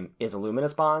Highland game is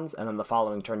Luminous Bonds, and then the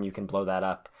following turn you can blow that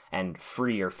up and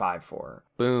free your 5/4.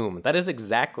 Boom. That is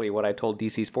exactly what I told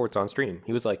DC Sports on stream.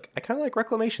 He was like, I kind of like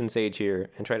Reclamation Sage here,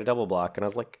 and try to double block. And I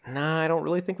was like, nah, I don't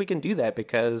really think we can do that,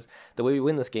 because the way we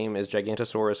win this game is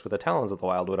Gigantosaurus with the Talons of the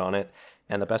Wildwood on it,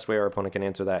 and the best way our opponent can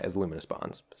answer that is Luminous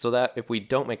Bonds. So that if we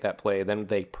don't make that play, then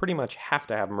they pretty much have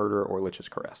to have Murder or Lich's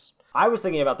Caress. I was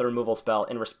thinking about the removal spell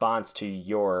in response to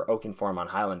your Oaken Form on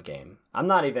Highland game. I'm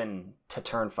not even to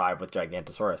turn 5 with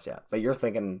Gigantosaurus yet, but you're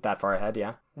thinking that far ahead,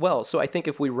 yeah? Well, so I think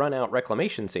if we run out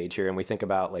Reclamation Sage here and we think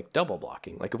about like double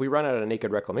blocking, like if we run out a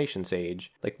naked Reclamation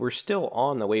Sage, like we're still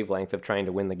on the wavelength of trying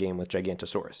to win the game with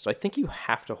Gigantosaurus. So I think you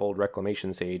have to hold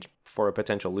Reclamation Sage for a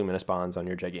potential Luminous Bonds on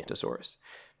your Gigantosaurus,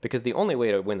 because the only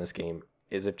way to win this game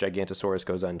is if Gigantosaurus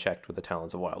goes unchecked with the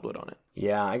Talons of Wildwood on it.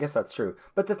 Yeah, I guess that's true.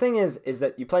 But the thing is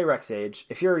that you play Rec Sage.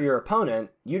 If you're your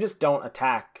opponent, you just don't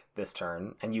attack this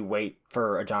turn, and you wait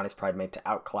for a Johnny's Pridemate to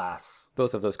outclass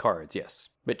both of those cards, yes.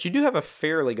 But you do have a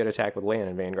fairly good attack with Land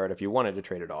and Vanguard if you wanted to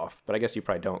trade it off. But I guess you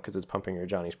probably don't, because it's pumping your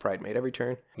Johnny's Pridemate every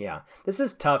turn. Yeah, this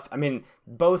is tough. I mean,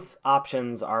 both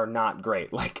options are not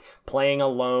great. Like playing a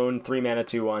lone 3-mana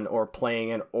 2/1 or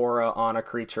playing an aura on a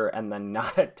creature and then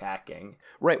not attacking.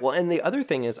 Right, well, and the other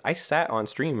thing is I sat on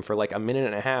stream for like a minute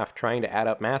and a half trying to add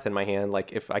up math in my hand,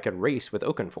 like if I could race with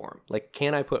Oaken Form. Like,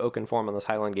 can I put Oaken Form on this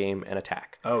Highland game and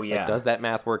attack? Oh, yeah. Like, does that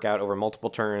math work out over multiple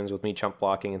turns with me chump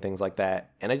blocking and things like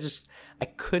that? And I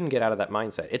couldn't get out of that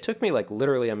mindset. It took me like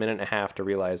literally a minute and a half to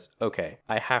realize, okay,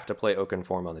 I have to play Oaken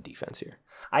Form on the defense here.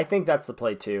 I think that's the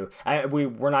play too.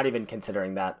 We're not even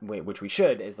considering that, which we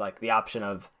should, is like the option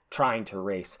of trying to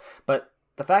race. But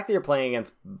the fact that you're playing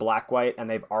against black-white and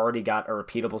they've already got a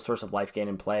repeatable source of life gain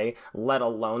in play, let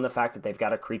alone the fact that they've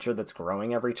got a creature that's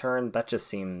growing every turn, that just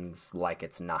seems like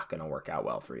it's not going to work out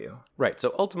well for you. Right.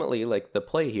 So ultimately, like, the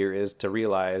play here is to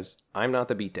realize I'm not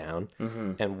the beatdown,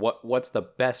 and what's the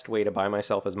best way to buy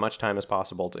myself as much time as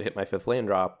possible to hit my 5th land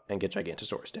drop and get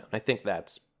Gigantosaurus down. I think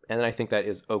that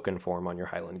is Oaken Form on your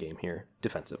Highland game here,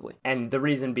 defensively. And the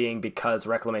reason being because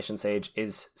Reclamation Sage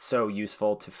is so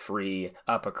useful to free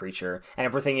up a creature. And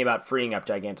if we're thinking about freeing up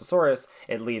Gigantosaurus,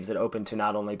 it leaves it open to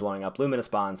not only blowing up Luminous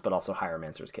Bonds, but also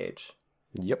Hieromancer's Cage.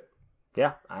 Yep.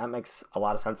 Yeah, that makes a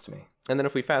lot of sense to me. And then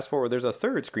if we fast forward, there's a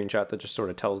third screenshot that just sort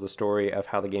of tells the story of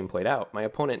how the game played out. My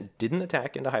opponent didn't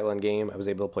attack into Highland game. I was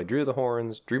able to play Drew of the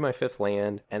Horns, drew my 5th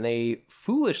land, and they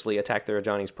foolishly attacked their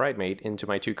Ajani's Pridemate into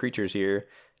my 2 creatures here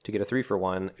to get a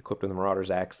 3-for-1 equipped with the Marauder's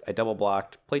Axe. I double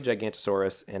blocked, played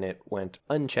Gigantosaurus, and it went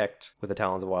unchecked with the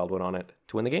Talons of Wildwood on it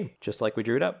to win the game, just like we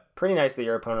drew it up. Pretty nice that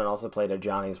your opponent also played a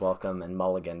Johnny's Welcome and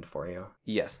mulliganed for you.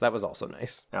 Yes, that was also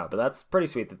nice. Oh, but that's pretty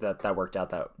sweet that worked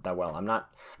out that well. I'm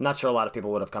not sure a lot of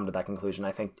people would have come to that conclusion.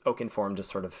 I think Oaken Form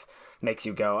just sort of makes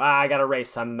you go, I gotta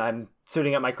race. I'm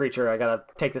suiting up my creature. I gotta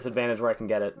take this advantage where I can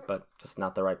get it, but just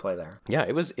not the right play there. Yeah,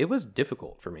 it was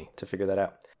difficult for me to figure that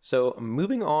out. So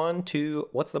moving on to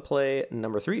what's the play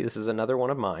number 3. This is another one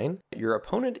of mine. Your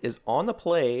opponent is on the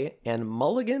play and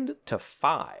mulliganed to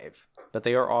 5, but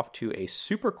they are off to a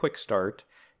super quick start,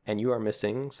 and you are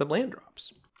missing some land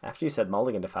drops. After you said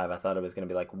mulligan to 5, I thought it was going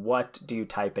to be like, what do you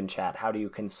type in chat? How do you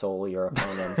console your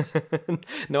opponent?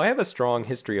 No, I have a strong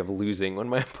history of losing when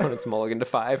my opponent's mulligan to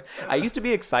 5. I used to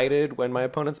be excited when my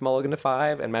opponent's mulligan to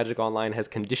 5, and Magic Online has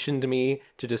conditioned me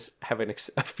to just have a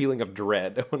feeling of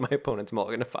dread when my opponent's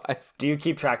mulligan to 5. Do you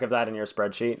keep track of that in your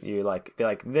spreadsheet? You be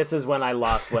like, this is when I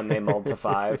lost when they mulled to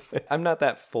 5. I'm not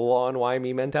that full-on why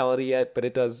me mentality yet, but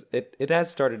it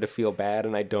has started to feel bad,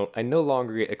 and I no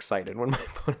longer get excited when my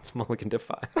opponent's mulligan to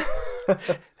 5.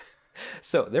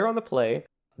 So they're on the play.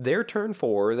 Their turn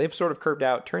 4, they've sort of curved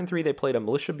out. Turn 3, they played a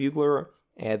Militia Bugler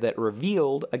that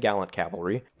revealed a Gallant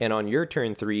Cavalry. And on your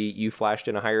turn 3, you flashed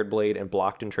in a Hired Blade and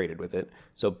blocked and traded with it.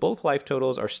 So both life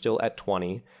totals are still at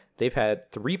 20. They've had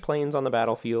 3 planes on the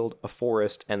battlefield, a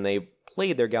forest, and they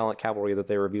played their Gallant Cavalry that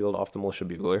they revealed off the Militia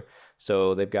Bugler.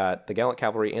 So they've got the Gallant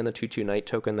Cavalry and the 2/2 Knight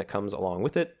token that comes along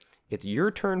with it. It's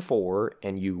your turn 4,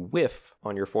 and you whiff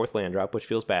on your 4th land drop, which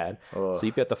feels bad. Ugh. So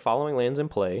you've got the following lands in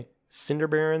play: Cinder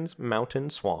Barrens, Mountain,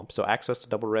 Swamp, so access to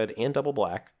double red and double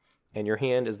black. And your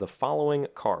hand is the following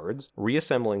cards: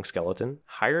 Reassembling Skeleton,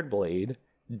 Hired Blade,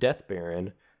 Death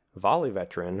Baron, Volley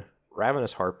Veteran,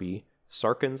 Ravenous Harpy,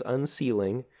 Sarkhan's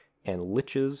Unsealing, and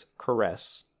Lich's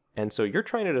Caress. And so you're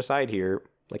trying to decide here,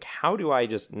 like, how do I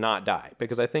just not die?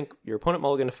 Because I think your opponent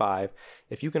mulligan to 5,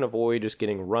 if you can avoid just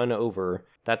getting run over,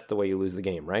 that's the way you lose the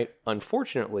game, right?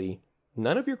 Unfortunately,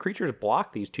 none of your creatures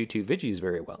block these 2/2 Vigis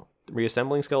very well.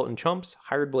 Reassembling Skeleton chumps,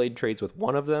 Hired Blade trades with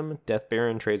one of them, Death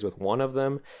Baron trades with one of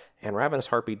them, and Ravenous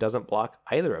Harpy doesn't block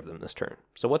either of them this turn.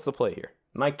 So what's the play here?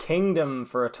 My kingdom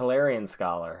for a Tolarian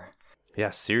Scholar.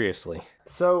 Yeah, seriously.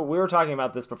 So we were talking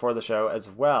about this before the show as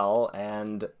well,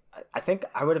 and I think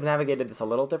I would have navigated this a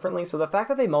little differently. So the fact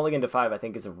that they mulligan to 5, I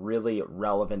think, is a really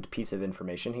relevant piece of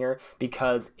information here,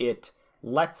 because it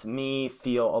lets me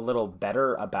feel a little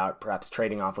better about perhaps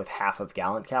trading off with half of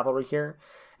Gallant Cavalry here.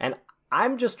 And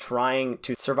I'm just trying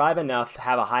to survive enough,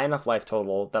 have a high enough life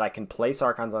total that I can play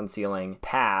Sarkhan's Unsealing,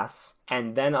 pass,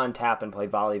 and then untap and play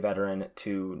Volley Veteran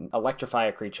to electrify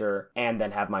a creature, and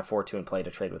then have my 4/2 in play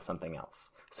to trade with something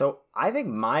else. So I think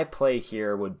my play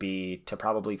here would be to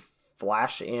probably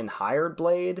flash in Hired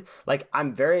Blade. Like,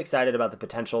 I'm very excited about the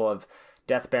potential of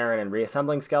Death Baron and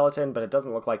Reassembling Skeleton, but it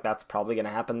doesn't look like that's probably going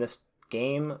to happen this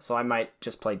game, so I might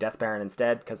just play Death Baron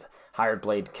instead, because Hired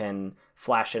Blade can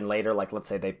flash in later. Like, let's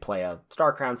say they play a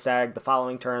Starcrown Stag the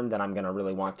following turn, then I'm going to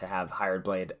really want to have Hired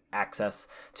Blade access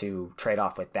to trade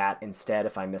off with that instead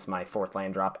if I miss my 4th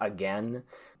land drop again.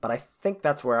 But I think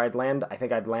that's where I'd land. I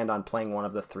think I'd land on playing one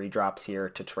of the 3 drops here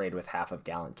to trade with half of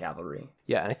Gallant Cavalry.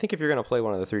 Yeah, and I think if you're going to play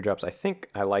one of the 3 drops, I think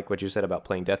I like what you said about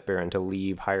playing Death Baron to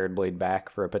leave Hired Blade back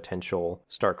for a potential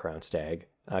Starcrown Stag.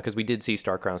 Because we did see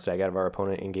Starcrown Stag out of our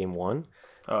opponent in game 1.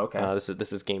 Oh, okay.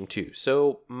 This is game 2.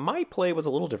 So my play was a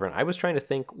little different. I was trying to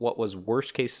think what was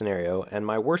worst case scenario, and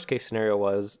my worst case scenario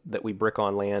was that we brick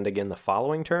on land again the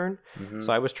following turn. Mm-hmm.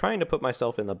 So I was trying to put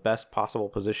myself in the best possible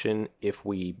position if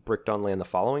we bricked on land the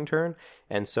following turn.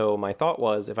 And so my thought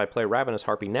was, if I play Ravenous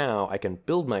Harpy now, I can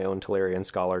build my own Tolarian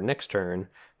Scholar next turn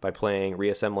by playing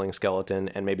Reassembling Skeleton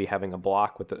and maybe having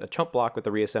a chump block with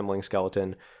the Reassembling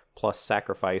Skeleton plus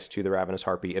sacrifice to the Ravenous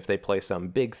Harpy if they play some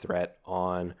big threat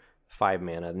on 5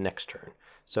 mana next turn.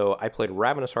 So I played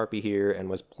Ravenous Harpy here and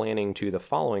was planning to the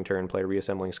following turn play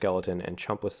Reassembling Skeleton and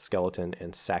chump with Skeleton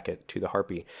and sack it to the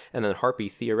Harpy. And then Harpy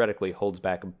theoretically holds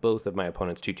back both of my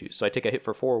opponent's 2/2s. So I take a hit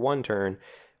for 4 one turn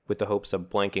with the hopes of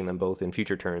blanking them both in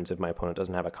future turns if my opponent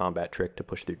doesn't have a combat trick to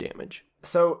push through damage.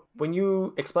 So when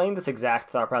you explained this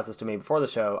exact thought process to me before the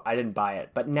show, I didn't buy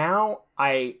it. But now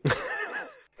I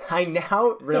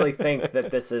now really think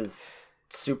that this is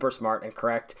super smart and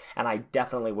correct, and I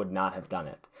definitely would not have done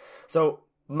it. So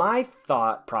my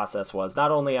thought process was,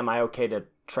 not only am I okay to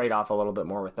trade off a little bit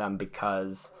more with them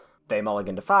because they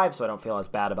mulligan to 5, so I don't feel as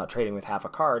bad about trading with half a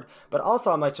card, but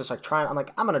also I'm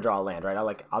gonna draw a land, right?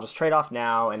 I'll just trade off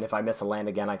now, and if I miss a land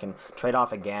again, I can trade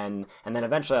off again, and then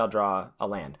eventually I'll draw a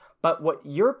land. But what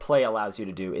your play allows you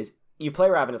to do is you play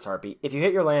Ravenous Harpy. If you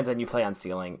hit your land, then you play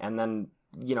Unsealing, and then,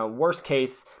 worst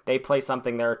case, they play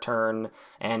something their turn,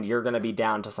 and you're going to be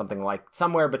down to something like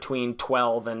somewhere between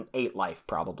 12 and 8 life,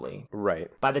 probably.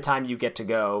 Right. By the time you get to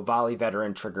go Volley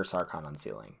Veteran, trigger Sarkhan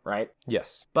Unsealing, right?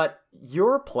 Yes. But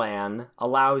your plan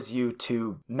allows you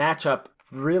to match up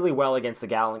really well against the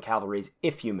Gallant Cavalries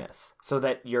if you miss, so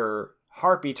that your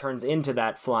Harpy turns into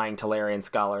that flying Tolarian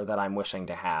Scholar that I'm wishing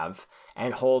to have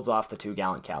and holds off the 2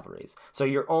 Gallant Cavalries. So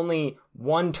you're only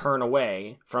 1 turn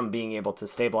away from being able to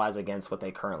stabilize against what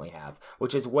they currently have,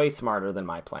 which is way smarter than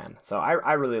my plan. So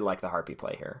I really like the Harpy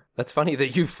play here. That's funny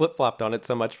that you flip-flopped on it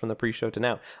so much from the pre-show to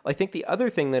now. I think the other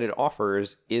thing that it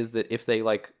offers is that if they,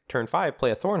 turn 5,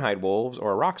 play a Thornhide Wolves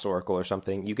or a Rocks Oracle or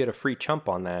something, you get a free chump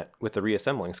on that with the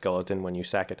Reassembling Skeleton when you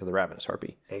sack it to the Ravenous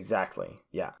Harpy. Exactly,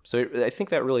 yeah. So I think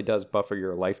that really does buffer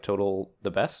your life total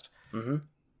the best. Mm-hmm.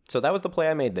 So that was the play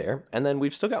I made there. And then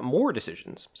we've still got more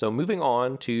decisions. So moving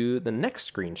on to the next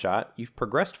screenshot, you've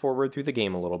progressed forward through the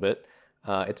game a little bit.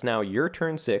 It's now your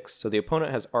turn 6, so the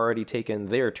opponent has already taken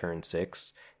their turn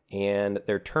 6, and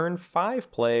their turn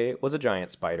 5 play was a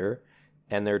Giant Spider,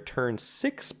 and their turn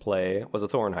 6 play was a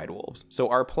Thornhide Wolves. So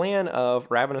our plan of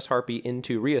Ravenous Harpy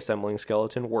into Reassembling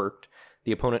Skeleton worked.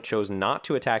 The opponent chose not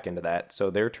to attack into that, so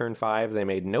their turn 5, they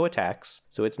made no attacks.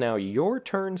 So it's now your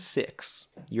turn 6.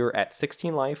 You're at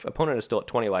 16 life. Opponent is still at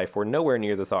 20 life. We're nowhere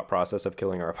near the thought process of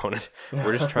killing our opponent.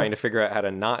 We're just trying to figure out how to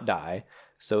not die.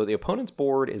 So the opponent's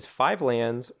board is 5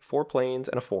 lands, 4 plains,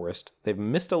 and a forest. They've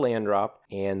missed a land drop,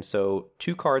 and so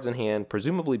 2 cards in hand,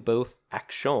 presumably both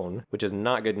Action, which is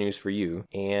not good news for you.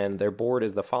 And their board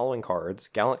is the following cards: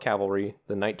 Gallant Cavalry,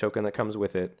 the Knight token that comes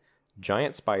with it,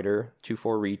 Giant Spider,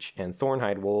 2/4 reach, and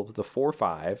Thornhide Wolves, the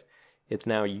 4/5. It's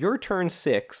now your turn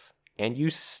 6, and you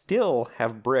still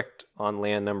have bricked on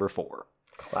land number 4.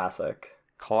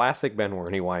 Classic Ben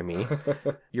Werney, why me?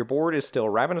 Your board is still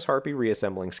Ravenous Harpy,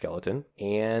 Reassembling Skeleton,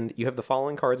 and you have the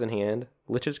following cards in hand: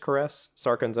 Lich's Caress,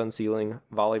 Sarkhan's Unsealing,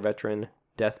 Volley Veteran,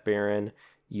 Death Baron.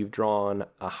 You've drawn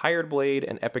a Hired Blade,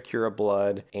 an Epicura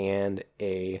Blood, and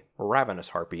a Ravenous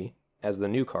Harpy as the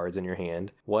new cards in your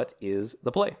hand. What is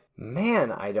the play?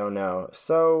 Man, I don't know.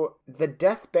 So the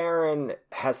Death Baron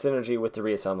has synergy with the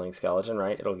Reassembling Skeleton,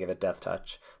 right? It'll give it Death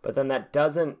Touch. But then that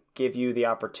doesn't give you the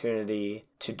opportunity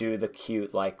to do the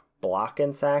cute, block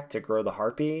and sack to grow the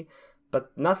Harpy.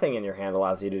 But nothing in your hand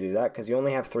allows you to do that because you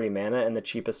only have 3 mana and the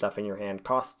cheapest stuff in your hand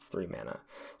costs 3 mana.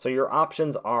 So your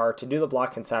options are to do the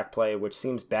block and sack play, which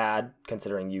seems bad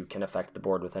considering you can affect the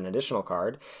board with an additional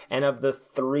card. And of the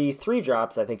 3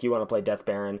 3-drops, I think you want to play Death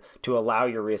Baron to allow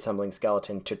your Reassembling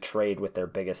Skeleton to trade with their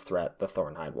biggest threat, the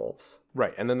Thornhide Wolves.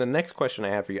 Right, and then the next question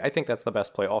I have for you, I think that's the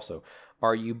best play also.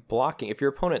 Are you blocking, if your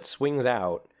opponent swings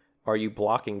out, are you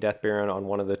blocking Death Baron on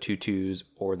one of the 2/2s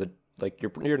or the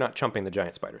you're not chumping the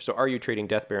Giant Spider. So are you trading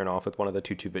Death Baron off with one of the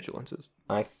 2/2 Vigilances?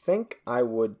 I think I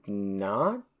would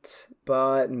not,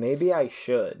 but maybe I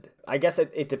should. I guess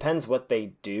it depends what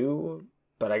they do,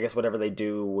 but I guess whatever they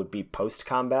do would be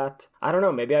post-combat. I don't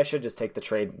know, maybe I should just take the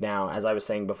trade now. As I was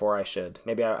saying before, I should.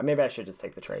 Maybe I should just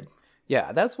take the trade.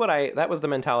 Yeah, that was the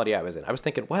mentality I was in. I was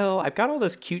thinking, well, I've got all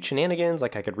this cute shenanigans, I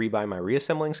could rebuy my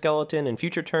Reassembling Skeleton in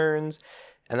future turns.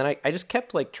 And then I just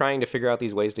kept trying to figure out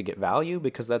these ways to get value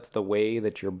because that's the way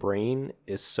that your brain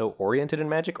is so oriented in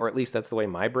Magic, or at least that's the way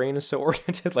my brain is so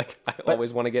oriented.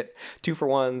 Always want to get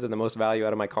 2-for-1s and the most value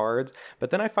out of my cards.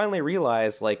 But then I finally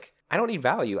realized I don't need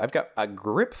value. I've got a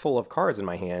grip full of cards in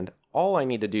my hand. all I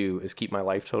need to do is keep my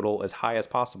life total as high as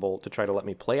possible to try to let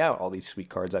me play out all these sweet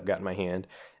cards I've got in my hand.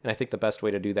 And I think the best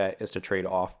way to do that is to trade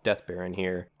off Death Baron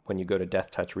here when you go to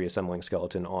Death Touch Reassembling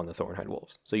Skeleton on the Thornhide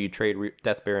Wolves. So you trade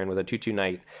Death Baron with a 2/2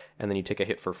 Knight, and then you take a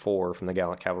hit for 4 from the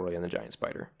Gallant Cavalry and the Giant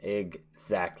Spider.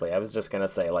 Exactly. I was just going to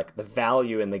say, like, the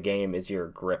value in the game is your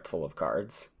grip full of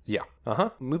cards. Yeah.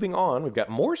 Moving on, we've got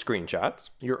more screenshots.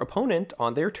 Your opponent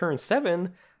on their turn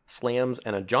 7 slams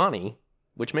an Ajani,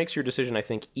 which makes your decision, I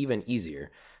think, even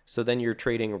easier. So then you're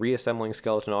trading Reassembling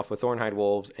Skeleton off with Thornhide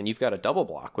Wolves, and you've got a double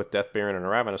block with Death Baron and a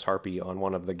Ravenous Harpy on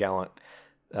one of the Gallant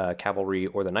Cavalry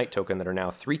or the Knight token that are now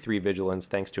 3/3 Vigilance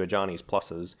thanks to Ajani's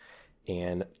pluses,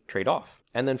 and trade off.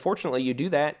 And then fortunately you do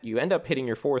that, you end up hitting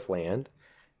your 4th land,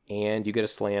 and you get to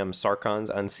slam Sarkhan's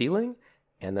Unsealing,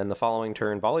 and then the following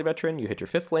turn, Volley Veteran, you hit your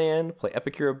 5th land, play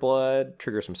Epicure of Blood,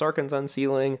 trigger some Sarkhan's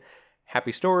Unsealing.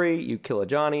 Happy story, you kill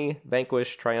Ajani,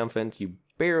 vanquish, triumphant, you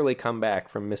barely come back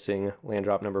from missing land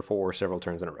drop number 4 several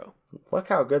turns in a row. Look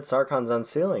how good Sarkhan's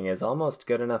Unsealing is. Almost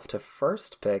good enough to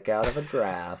first pick out of a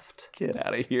draft. Get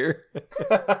out of here.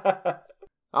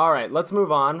 All right, let's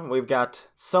move on. We've got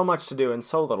so much to do in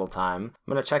so little time.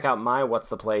 I'm going to check out my What's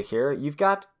the Play here. You've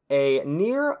got a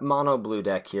near mono blue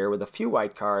deck here with a few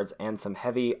white cards and some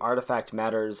heavy Artifact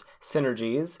Matters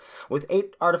synergies. With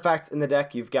 8 artifacts in the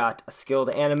deck, you've got a Skilled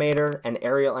Animator, an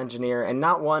Aerial Engineer, and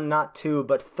not 1, not 2,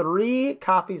 but 3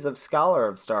 copies of Scholar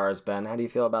of Stars. Ben, how do you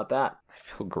feel about that? I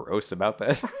feel gross about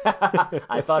that.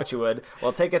 I thought you would.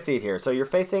 Well, take a seat here. So you're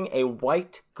facing a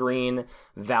white-green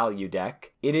value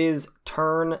deck. It is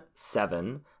turn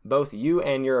 7. Both you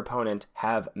and your opponent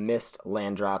have missed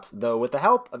land drops, though with the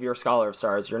help of your Scholar of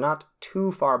Stars, you're not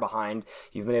too far behind.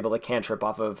 You've been able to cantrip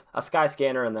off of a Sky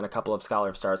Scanner and then a couple of Scholar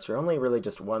of Stars, so you're only really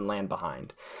just 1 land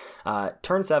behind.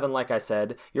 Turn 7, like I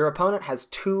said, your opponent has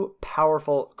 2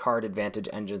 powerful card advantage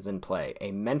engines in play,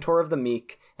 a Mentor of the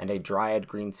Meek and a Dryad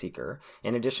Greenseeker.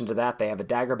 In addition to that, they have a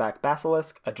Daggerback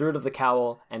Basilisk, a Druid of the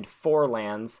Cowl, and 4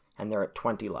 lands, and they're at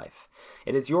 20 life.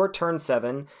 It is your turn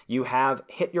 7. You have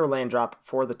hit your land drop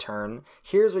for the turn.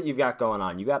 Here's what you've got going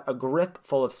on. You got a grip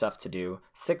full of stuff to do,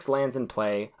 6 lands in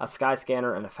play, a Sky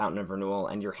Scanner, and a Fountain of Renewal,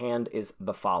 and your hand is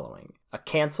the following: a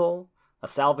Cancel, a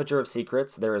Salvager of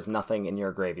Secrets, there is nothing in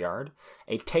your graveyard,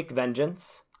 a Take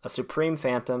Vengeance, a Supreme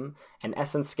Phantom, an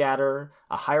Essence Scatter,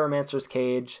 a Hieromancer's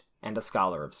Cage, and a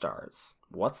Scholar of Stars.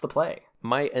 What's the play?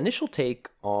 My initial take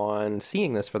on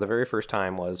seeing this for the very first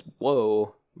time was,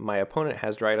 whoa, my opponent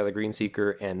has Dryad of the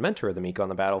Greenseeker and Mentor of the Meek on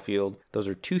the battlefield. Those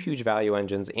are 2 huge value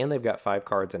engines, and they've got 5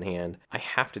 cards in hand. I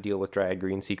have to deal with Dryad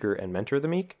Greenseeker and Mentor of the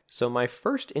Meek. So my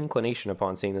first inclination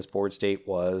upon seeing this board state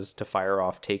was to fire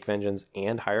off Take Vengeance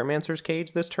and Hieromancer's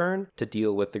Cage this turn to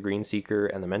deal with the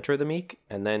Greenseeker and the Mentor of the Meek,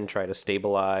 and then try to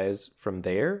stabilize from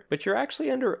there. But you're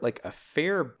actually under like a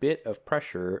fair bit of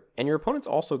pressure, and your opponent's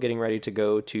also getting ready to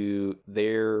go to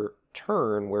their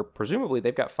turn where presumably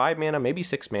they've got 5 mana, maybe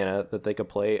 6 mana that they could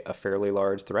play a fairly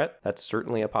large threat. That's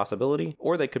certainly a possibility.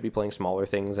 Or they could be playing smaller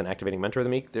things and activating Mentor of the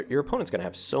Meek. Your opponent's going to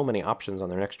have so many options on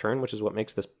their next turn, which is what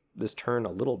makes this turn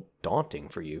a little daunting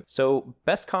for you. So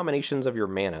best combinations of your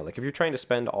mana, like if you're trying to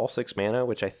spend all 6 mana,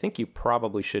 which I think you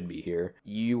probably should be here,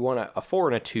 you want a 4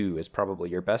 and a 2 is probably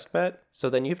your best bet. So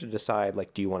then you have to decide,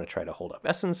 like, do you want to try to hold up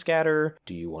Essence Scatter?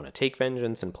 Do you want to take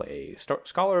Vengeance and play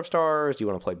Scholar of Stars? Do you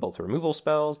want to play both removal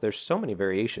spells? There's so many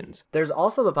variations. There's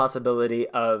also the possibility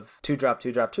of 2-drop,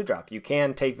 2-drop, 2-drop. You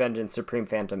can take Vengeance, Supreme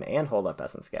Phantom, and hold up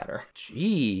Essence Scatter.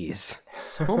 Jeez,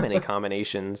 so many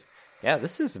combinations. Yeah,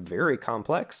 this is very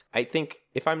complex. I think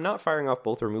if I'm not firing off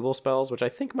both removal spells, which I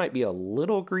think might be a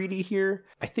little greedy here,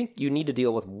 I think you need to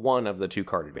deal with one of the 2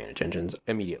 card advantage engines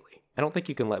immediately. I don't think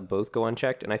you can let both go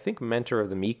unchecked, and I think Mentor of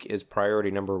the Meek is priority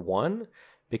number 1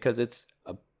 because it's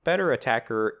a better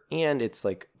attacker and it's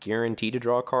like guaranteed to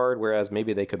draw a card, whereas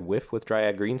maybe they could whiff with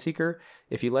Dryad Greenseeker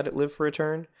if you let it live for a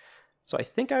turn. So I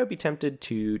think I would be tempted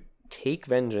to take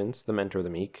Vengeance, the Mentor of the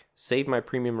Meek, save my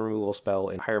premium removal spell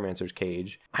in Hieromancer's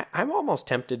Cage. I'm almost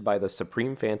tempted by the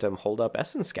Supreme Phantom hold up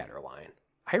Essence Scatter line.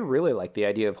 I really like the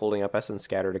idea of holding up Essence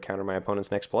Scatter to counter my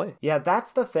opponent's next play. Yeah,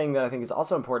 that's the thing that I think is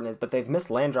also important, is that they've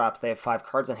missed land drops, they have 5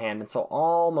 cards in hand, and so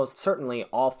almost certainly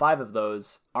all 5 of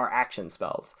those are action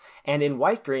spells. And in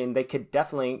white-green, they could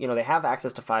definitely, they have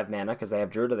access to 5 mana because they have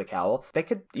Druid of the Cowl. They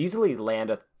could easily land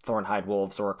a Thornhide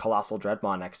Wolves or a Colossal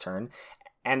Dreadmaw next turn.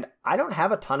 And I don't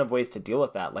have a ton of ways to deal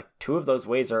with that. Like, 2 of those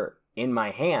ways are in my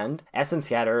hand. Essence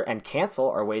Scatter and Cancel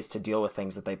are ways to deal with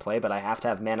things that they play, but I have to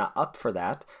have mana up for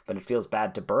that, but it feels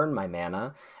bad to burn my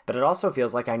mana. But it also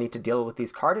feels like I need to deal with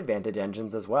these card advantage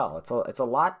engines as well. It's a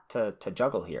lot to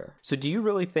juggle here. So do you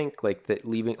really think like that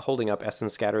holding up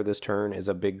Essence Scatter this turn is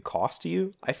a big cost to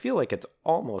you? I feel like it's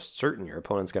almost certain your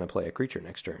opponent's going to play a creature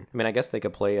next turn. I mean, I guess they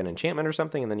could play an enchantment or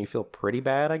something, and then you feel pretty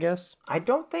bad, I guess. I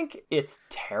don't think it's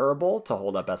terrible to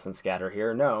hold up Essence Scatter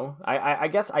here, no. I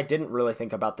guess I didn't really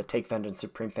think about the Take Vengeance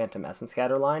Supreme Phantom Essence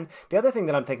Scatter line. The other thing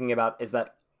that I'm thinking about is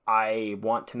that I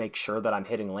want to make sure that I'm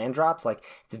hitting land drops. Like,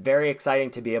 it's very exciting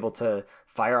to be able to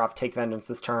fire off Take Vengeance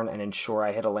this turn and ensure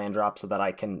I hit a land drop so that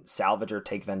I can salvage or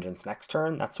Take Vengeance next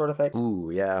turn, that sort of thing.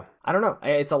 Ooh, yeah. I don't know.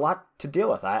 It's a lot to deal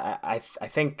with. I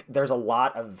think there's a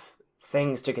lot of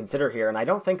things to consider here, and I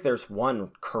don't think there's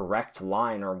one correct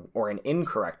line or an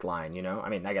incorrect line, you know? I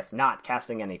mean, I guess not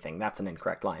casting anything, that's an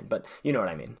incorrect line, but you know what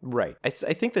I mean. Right. I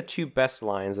think the two best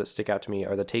lines that stick out to me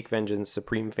are the Take Vengeance,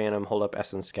 Supreme Phantom, hold up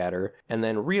Essence Scatter, and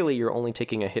then really you're only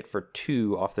taking a hit for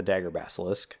 2 off the Dagger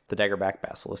Basilisk, the Daggerback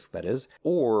Basilisk, that is,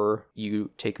 or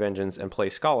you take Vengeance and play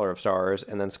Scholar of Stars,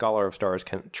 and then Scholar of Stars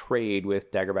can trade with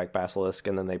Daggerback Basilisk,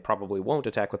 and then they probably won't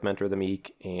attack with Mentor the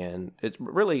Meek, and it's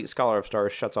really Scholar of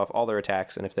Stars shuts off all their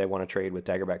attacks, and if they want to trade with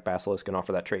Daggerback Basilisk and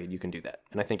offer that trade, you can do that.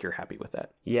 And I think you're happy with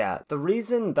that. Yeah, the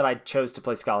reason that I chose to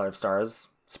play Scholar of Stars,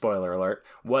 spoiler alert,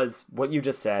 was what you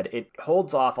just said. It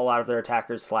holds off a lot of their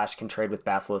attackers / can trade with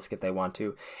Basilisk if they want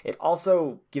to. It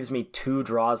also gives me 2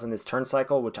 draws in this turn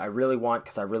cycle, which I really want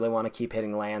because I really want to keep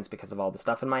hitting lands because of all the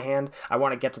stuff in my hand. I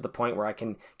want to get to the point where I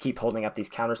can keep holding up these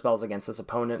counterspells against this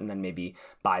opponent and then maybe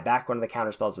buy back one of the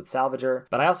counterspells with Salvager.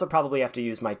 But I also probably have to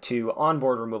use my 2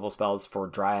 onboard removal spells for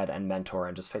Dryad and Mentor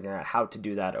and just figuring out how to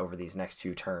do that over these next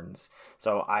few turns.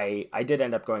 So I did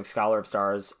end up going Scholar of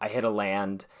Stars. I hit a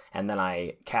land, and then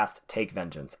I cast Take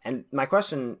Vengeance. And my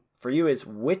question for you is,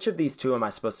 which of these 2 am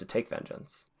I supposed to take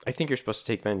Vengeance? I think you're supposed to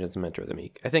take Vengeance and Mentor the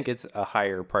Meek. I think it's a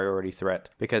higher priority threat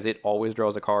because it always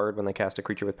draws a card when they cast a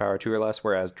creature with power 2 or less,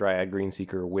 whereas Dryad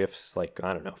Greenseeker whiffs,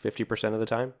 50% of the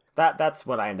time. That's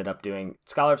what I ended up doing.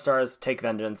 Scholar of Stars, take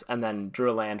Vengeance, and then drew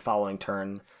a land following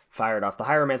turn, fired off the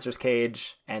Hieromancer's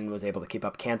Cage, and was able to keep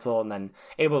up Cancel, and then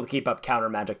able to keep up Counter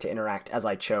Magic to interact as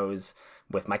I chose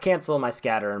with my Cancel, my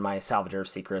Scatter, and my Salvager of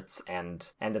Secrets, and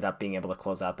ended up being able to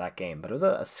close out that game. But it was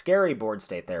a scary board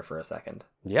state there for a second.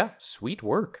 Yeah, sweet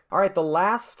work. All right, the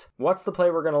last What's the Play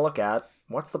we're going to look at.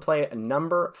 What's the Play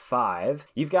number 5?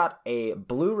 You've got a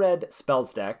blue-red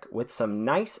spells deck with some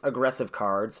nice aggressive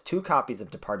cards, 2 copies of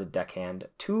Departed Deckhand,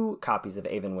 2 copies of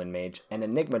Aven Windmage, and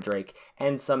Enigma Drake,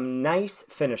 and some nice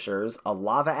finishers, a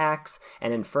Lava Axe,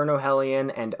 an Inferno Hellion,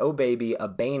 and oh baby, a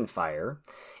Banefire.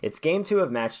 It's game 2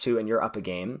 of match 2, and you're up a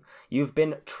game. You've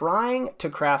been trying to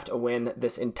craft a win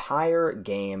this entire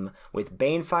game with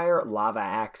Banefire, Lava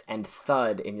Axe, and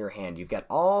Thud in your hand. You've got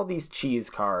all these cheese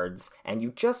cards, and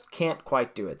you just can't quite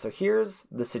do it. So here's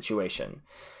the situation.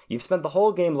 You've spent the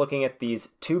whole game looking at these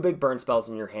 2 big burn spells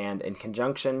in your hand in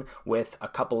conjunction with a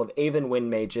couple of Aven Wind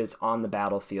Mages on the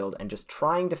battlefield and just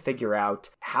trying to figure out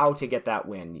how to get that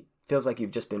win. Feels like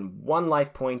you've just been 1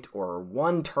 life point or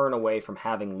 1 turn away from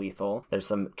having lethal. There's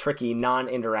some tricky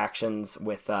non-interactions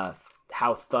with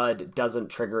how Thud doesn't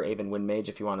trigger Aven Windmage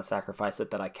if you want to sacrifice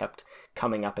it that I kept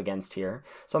coming up against here.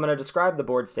 So I'm going to describe the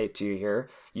board state to you here.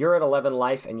 You're at 11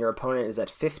 life and your opponent is at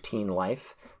 15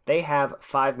 life. They have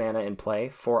 5 mana in play,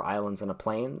 4 islands and a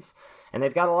plains. And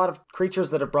they've got a lot of creatures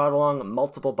that have brought along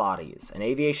multiple bodies. An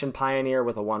Aviation Pioneer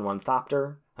with a 1/1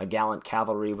 Thopter, a Gallant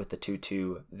Cavalry with the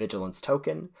 2/2 Vigilance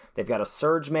token. They've got a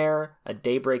Surge Mare, a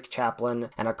Daybreak Chaplain,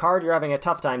 and a card you're having a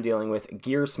tough time dealing with,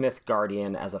 Gearsmith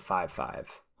Guardian as a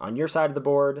 5/5. On your side of the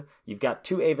board, you've got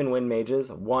 2 Aven Wind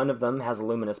Mages. One of them has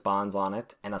Luminous Bonds on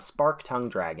it, and a Spark Tongue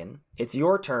Dragon. It's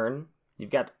your turn. You've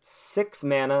got 6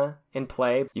 mana in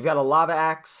play. You've got a Lava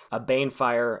Axe, a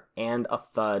Banefire, and a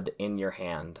Thud in your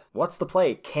hand. What's the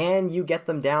play? Can you get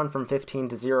them down from 15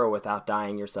 to 0 without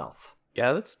dying yourself?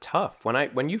 Yeah, that's tough.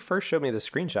 When you first showed me the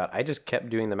screenshot, I just kept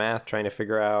doing the math trying to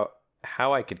figure out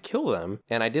how I could kill them,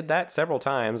 and I did that several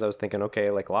times. I was thinking, okay,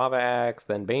 Lava Axe,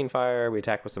 then Banefire, we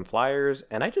attack with some flyers,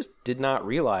 and I just did not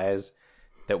realize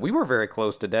that we were very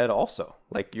close to dead also.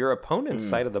 Your opponent's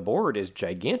side of the board is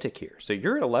gigantic here. So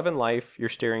you're at 11 life, you're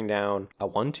staring down a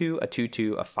 1/2, a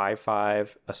 2/2, a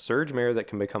 5/5, a Surge Mare that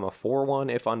can become a 4/1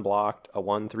 if unblocked, a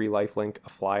 1/3 lifelink, a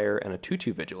flyer, and a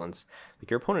 2/2 vigilance.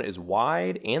 Your opponent is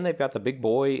wide, and they've got the big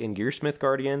boy in Gearsmith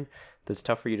Guardian that's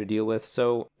tough for you to deal with.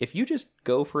 So if you just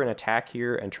go for an attack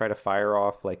here and try to fire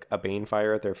off a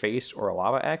Banefire at their face or a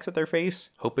Lava Axe at their face,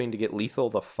 hoping to get lethal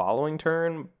the following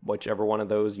turn, whichever one of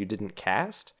those you didn't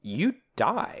cast, you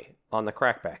die. on the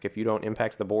crackback if you don't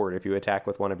impact the board if you attack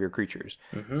with one of your creatures.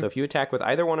 So if you attack with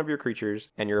either one of your creatures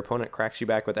and your opponent cracks you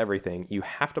back with everything, you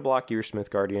have to block Gearsmith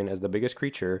Guardian as the biggest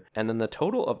creature, and then the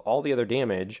total of all the other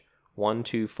damage, 1,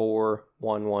 2, 4,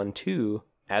 1, 1, 2,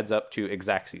 adds up to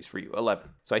Xaxes for you, 11.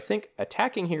 So I think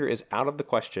attacking here is out of the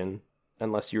question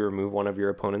unless you remove one of your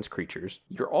opponent's creatures.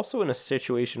 You're also in a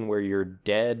situation where you're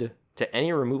dead to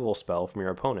any removal spell from your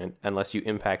opponent unless you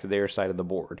impact their side of the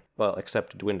board. Well,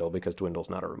 except Dwindle, because Dwindle's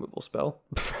not a removal spell.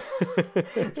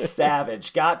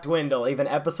 Savage. Got Dwindle. Even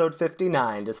episode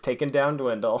 59 just taking down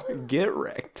Dwindle. Get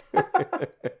wrecked.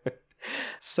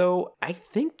 So I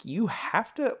think you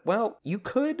have to, well, you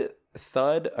could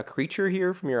thud a creature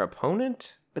here from your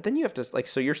opponent, but then you have to, like,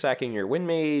 so you're sacking your Wind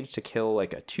Mage to kill,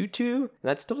 like, a 2/2, and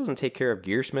that still doesn't take care of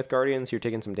Gearsmith Guardian, so you're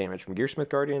taking some damage from Gearsmith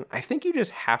Guardian. I think you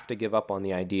just have to give up on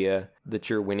the idea that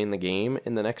you're winning the game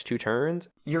in the next 2 turns.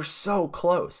 You're so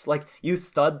close. Like, you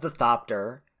thud the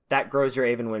Thopter. That grows your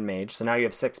Aven Wind Mage, so now you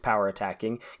have 6 power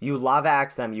attacking. You Lava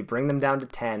Axe them, you bring them down to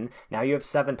 10. Now you have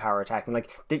 7 power attacking. Like,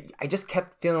 I just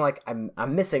kept feeling like I'm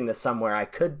missing this somewhere. I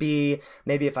could be,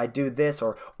 maybe if I do this,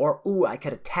 or ooh, I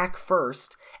could attack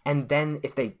first, and then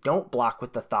if they don't block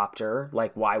with the Thopter,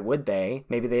 like, why would they?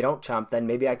 Maybe they don't chump, then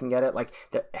maybe I can get it. Like,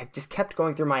 I just kept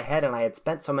going through my head, and I had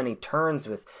spent so many turns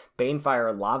with Banefire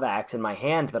and Lava Axe in my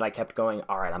hand that I kept going,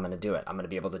 all right, I'm going to do it. I'm going to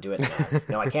be able to do it now.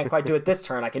 No, I can't quite do it this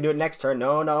turn. I can do it next turn.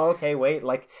 No, okay, wait.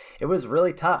 Like, it was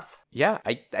really tough. Yeah,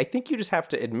 I think you just have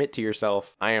to admit to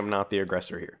yourself, I am not the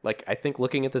aggressor here. Like, I think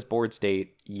looking at this board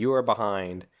state, you are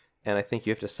behind, and I think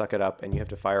you have to suck it up, and you have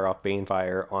to fire off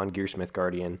Banefire on Gearsmith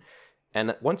Guardian.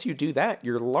 And once you do that,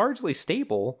 you're largely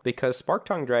stable because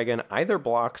Sparktongue Dragon either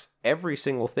blocks every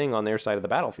single thing on their side of the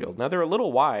battlefield. Now, they're a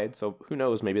little wide, so who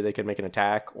knows, maybe they could make an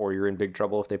attack, or you're in big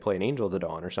trouble if they play an Angel of the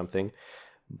Dawn or something.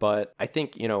 But I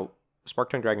think,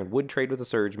 Sparktongue Dragon would trade with a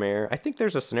Surge Mare. I think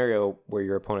there's a scenario where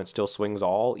your opponent still swings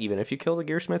all, even if you kill the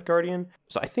Gearsmith Guardian.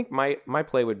 So I think my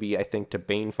play would be, to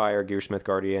Banefire Gearsmith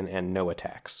Guardian and no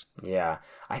attacks. Yeah.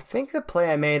 I think the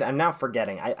play I made, I'm now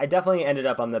forgetting. I definitely ended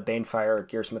up on the Banefire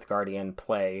Gearsmith Guardian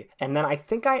play. And then I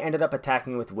think I ended up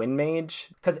attacking with Wind Mage.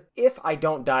 Because if I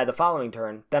don't die the following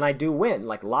turn, then I do win.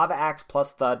 Like, Lava Axe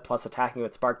plus Thud plus attacking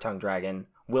with Sparktongue Dragon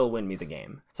will win me the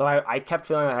game. So I kept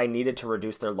feeling like I needed to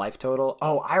reduce their life total.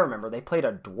 Oh, I remember. They played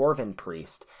a Dwarven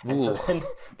Priest. And so then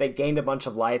they gained a bunch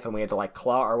of life and we had to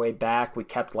claw our way back. We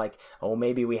kept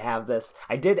maybe we have this.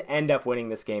 I did end up winning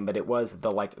this game, but it was the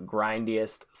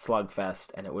grindiest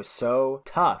slugfest. And it was so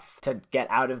tough to get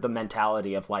out of the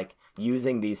mentality of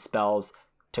using these spells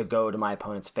to go to my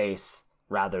opponent's face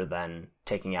rather than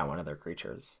taking out one of their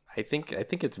creatures. I think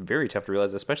it's very tough to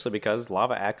realize, especially because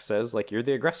Lava Axe says you're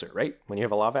the aggressor, right? When you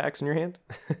have a Lava Axe in your hand.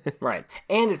 Right.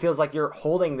 And it feels like you're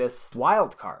holding this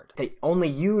wild card that only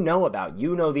you know about.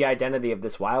 You know the identity of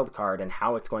this wild card and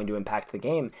how it's going to impact the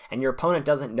game, and your opponent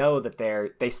doesn't know that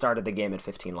they started the game at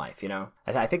 15 life,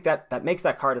 I think that makes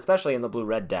that card, especially in the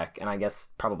blue-red deck, and I guess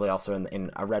probably also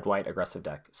in a red-white aggressive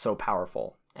deck, so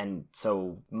powerful. And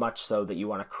so much so that you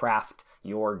want to craft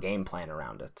your game plan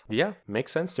around it. Yeah,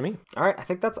 makes sense to me. All right, I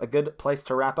think that's a good place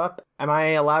to wrap up. Am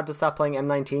I allowed to stop playing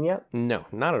M19 yet? No,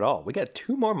 not at all. We got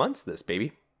 2 more months of this,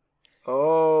 baby.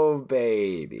 Oh,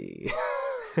 baby.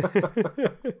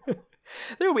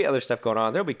 There'll be other stuff going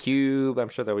on. There'll be Cube. I'm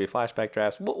sure there'll be flashback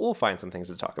drafts. We'll find some things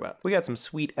to talk about. We got some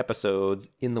sweet episodes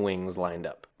in the wings lined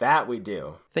up. That we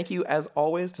do. Thank you, as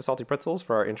always, to Salty Pretzels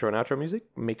for our intro and outro music.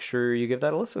 Make sure you give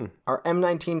that a listen. Our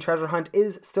M19 treasure hunt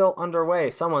is still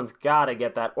underway. Someone's got to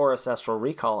get that Auracestral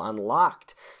Recall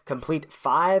unlocked. Complete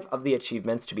 5 of the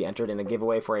achievements to be entered in a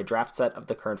giveaway for a draft set of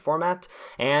the current format.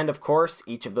 And, of course,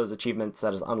 each of those achievements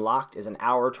that is unlocked is an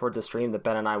hour towards a stream that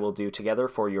Ben and I will do together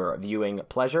for your viewing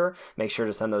pleasure. Make sure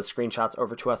to send those screenshots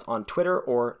over to us on Twitter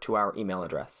or to our email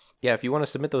address. Yeah, if you want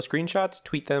to submit those screenshots,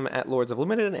 tweet them at Lords of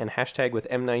Limited and hashtag with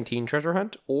M19 Treasure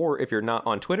Hunt. Or if you're not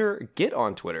on Twitter, get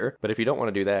on Twitter. But if you don't want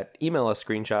to do that, email us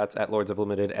screenshots at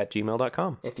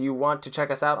lordsoflimited@gmail.com. If you want to check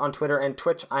us out on Twitter and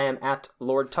Twitch, I am at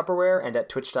Lord Tupperware and at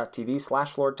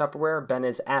twitch.tv/Lord Tupperware. Ben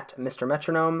is at Mr.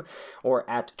 Metronome or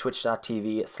at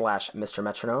twitch.tv/Mr.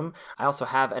 Metronome. I also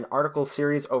have an article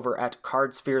series over at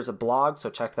Card Spheres blog,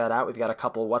 so check that out. We've got a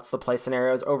couple What's the Play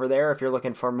scenarios over there if you're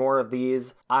looking for more of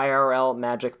these IRL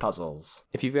magic puzzles.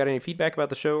 If you've got any feedback about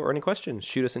the show or any questions,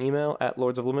 shoot us an email at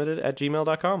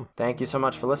lordsoflimited@gmail.com. Thank you so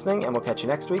much for listening, and we'll catch you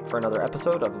next week for another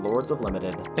episode of Lords of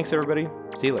Limited. Thanks, everybody.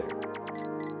 See you later.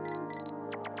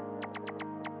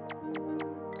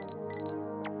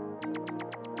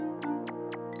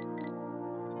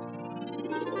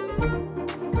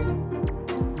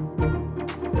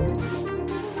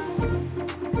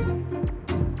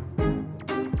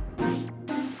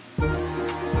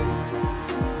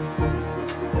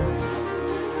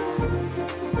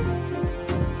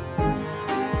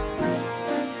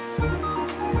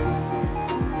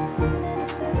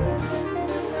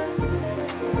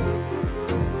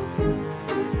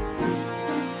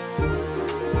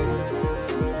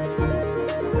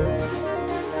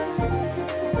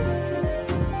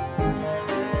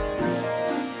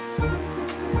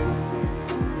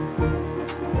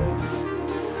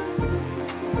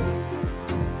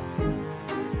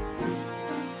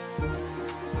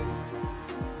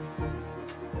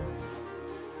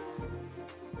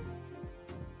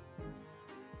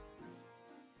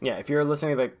 Yeah, if you're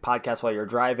listening to the podcast while you're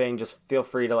driving, just feel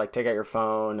free to like take out your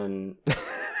phone and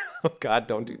Oh God,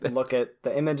 don't do that. look at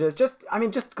the images. Just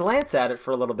glance at it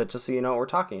for a little bit just so you know what we're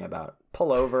talking about.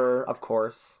 Pull over, of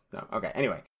course. No, okay.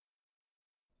 Anyway,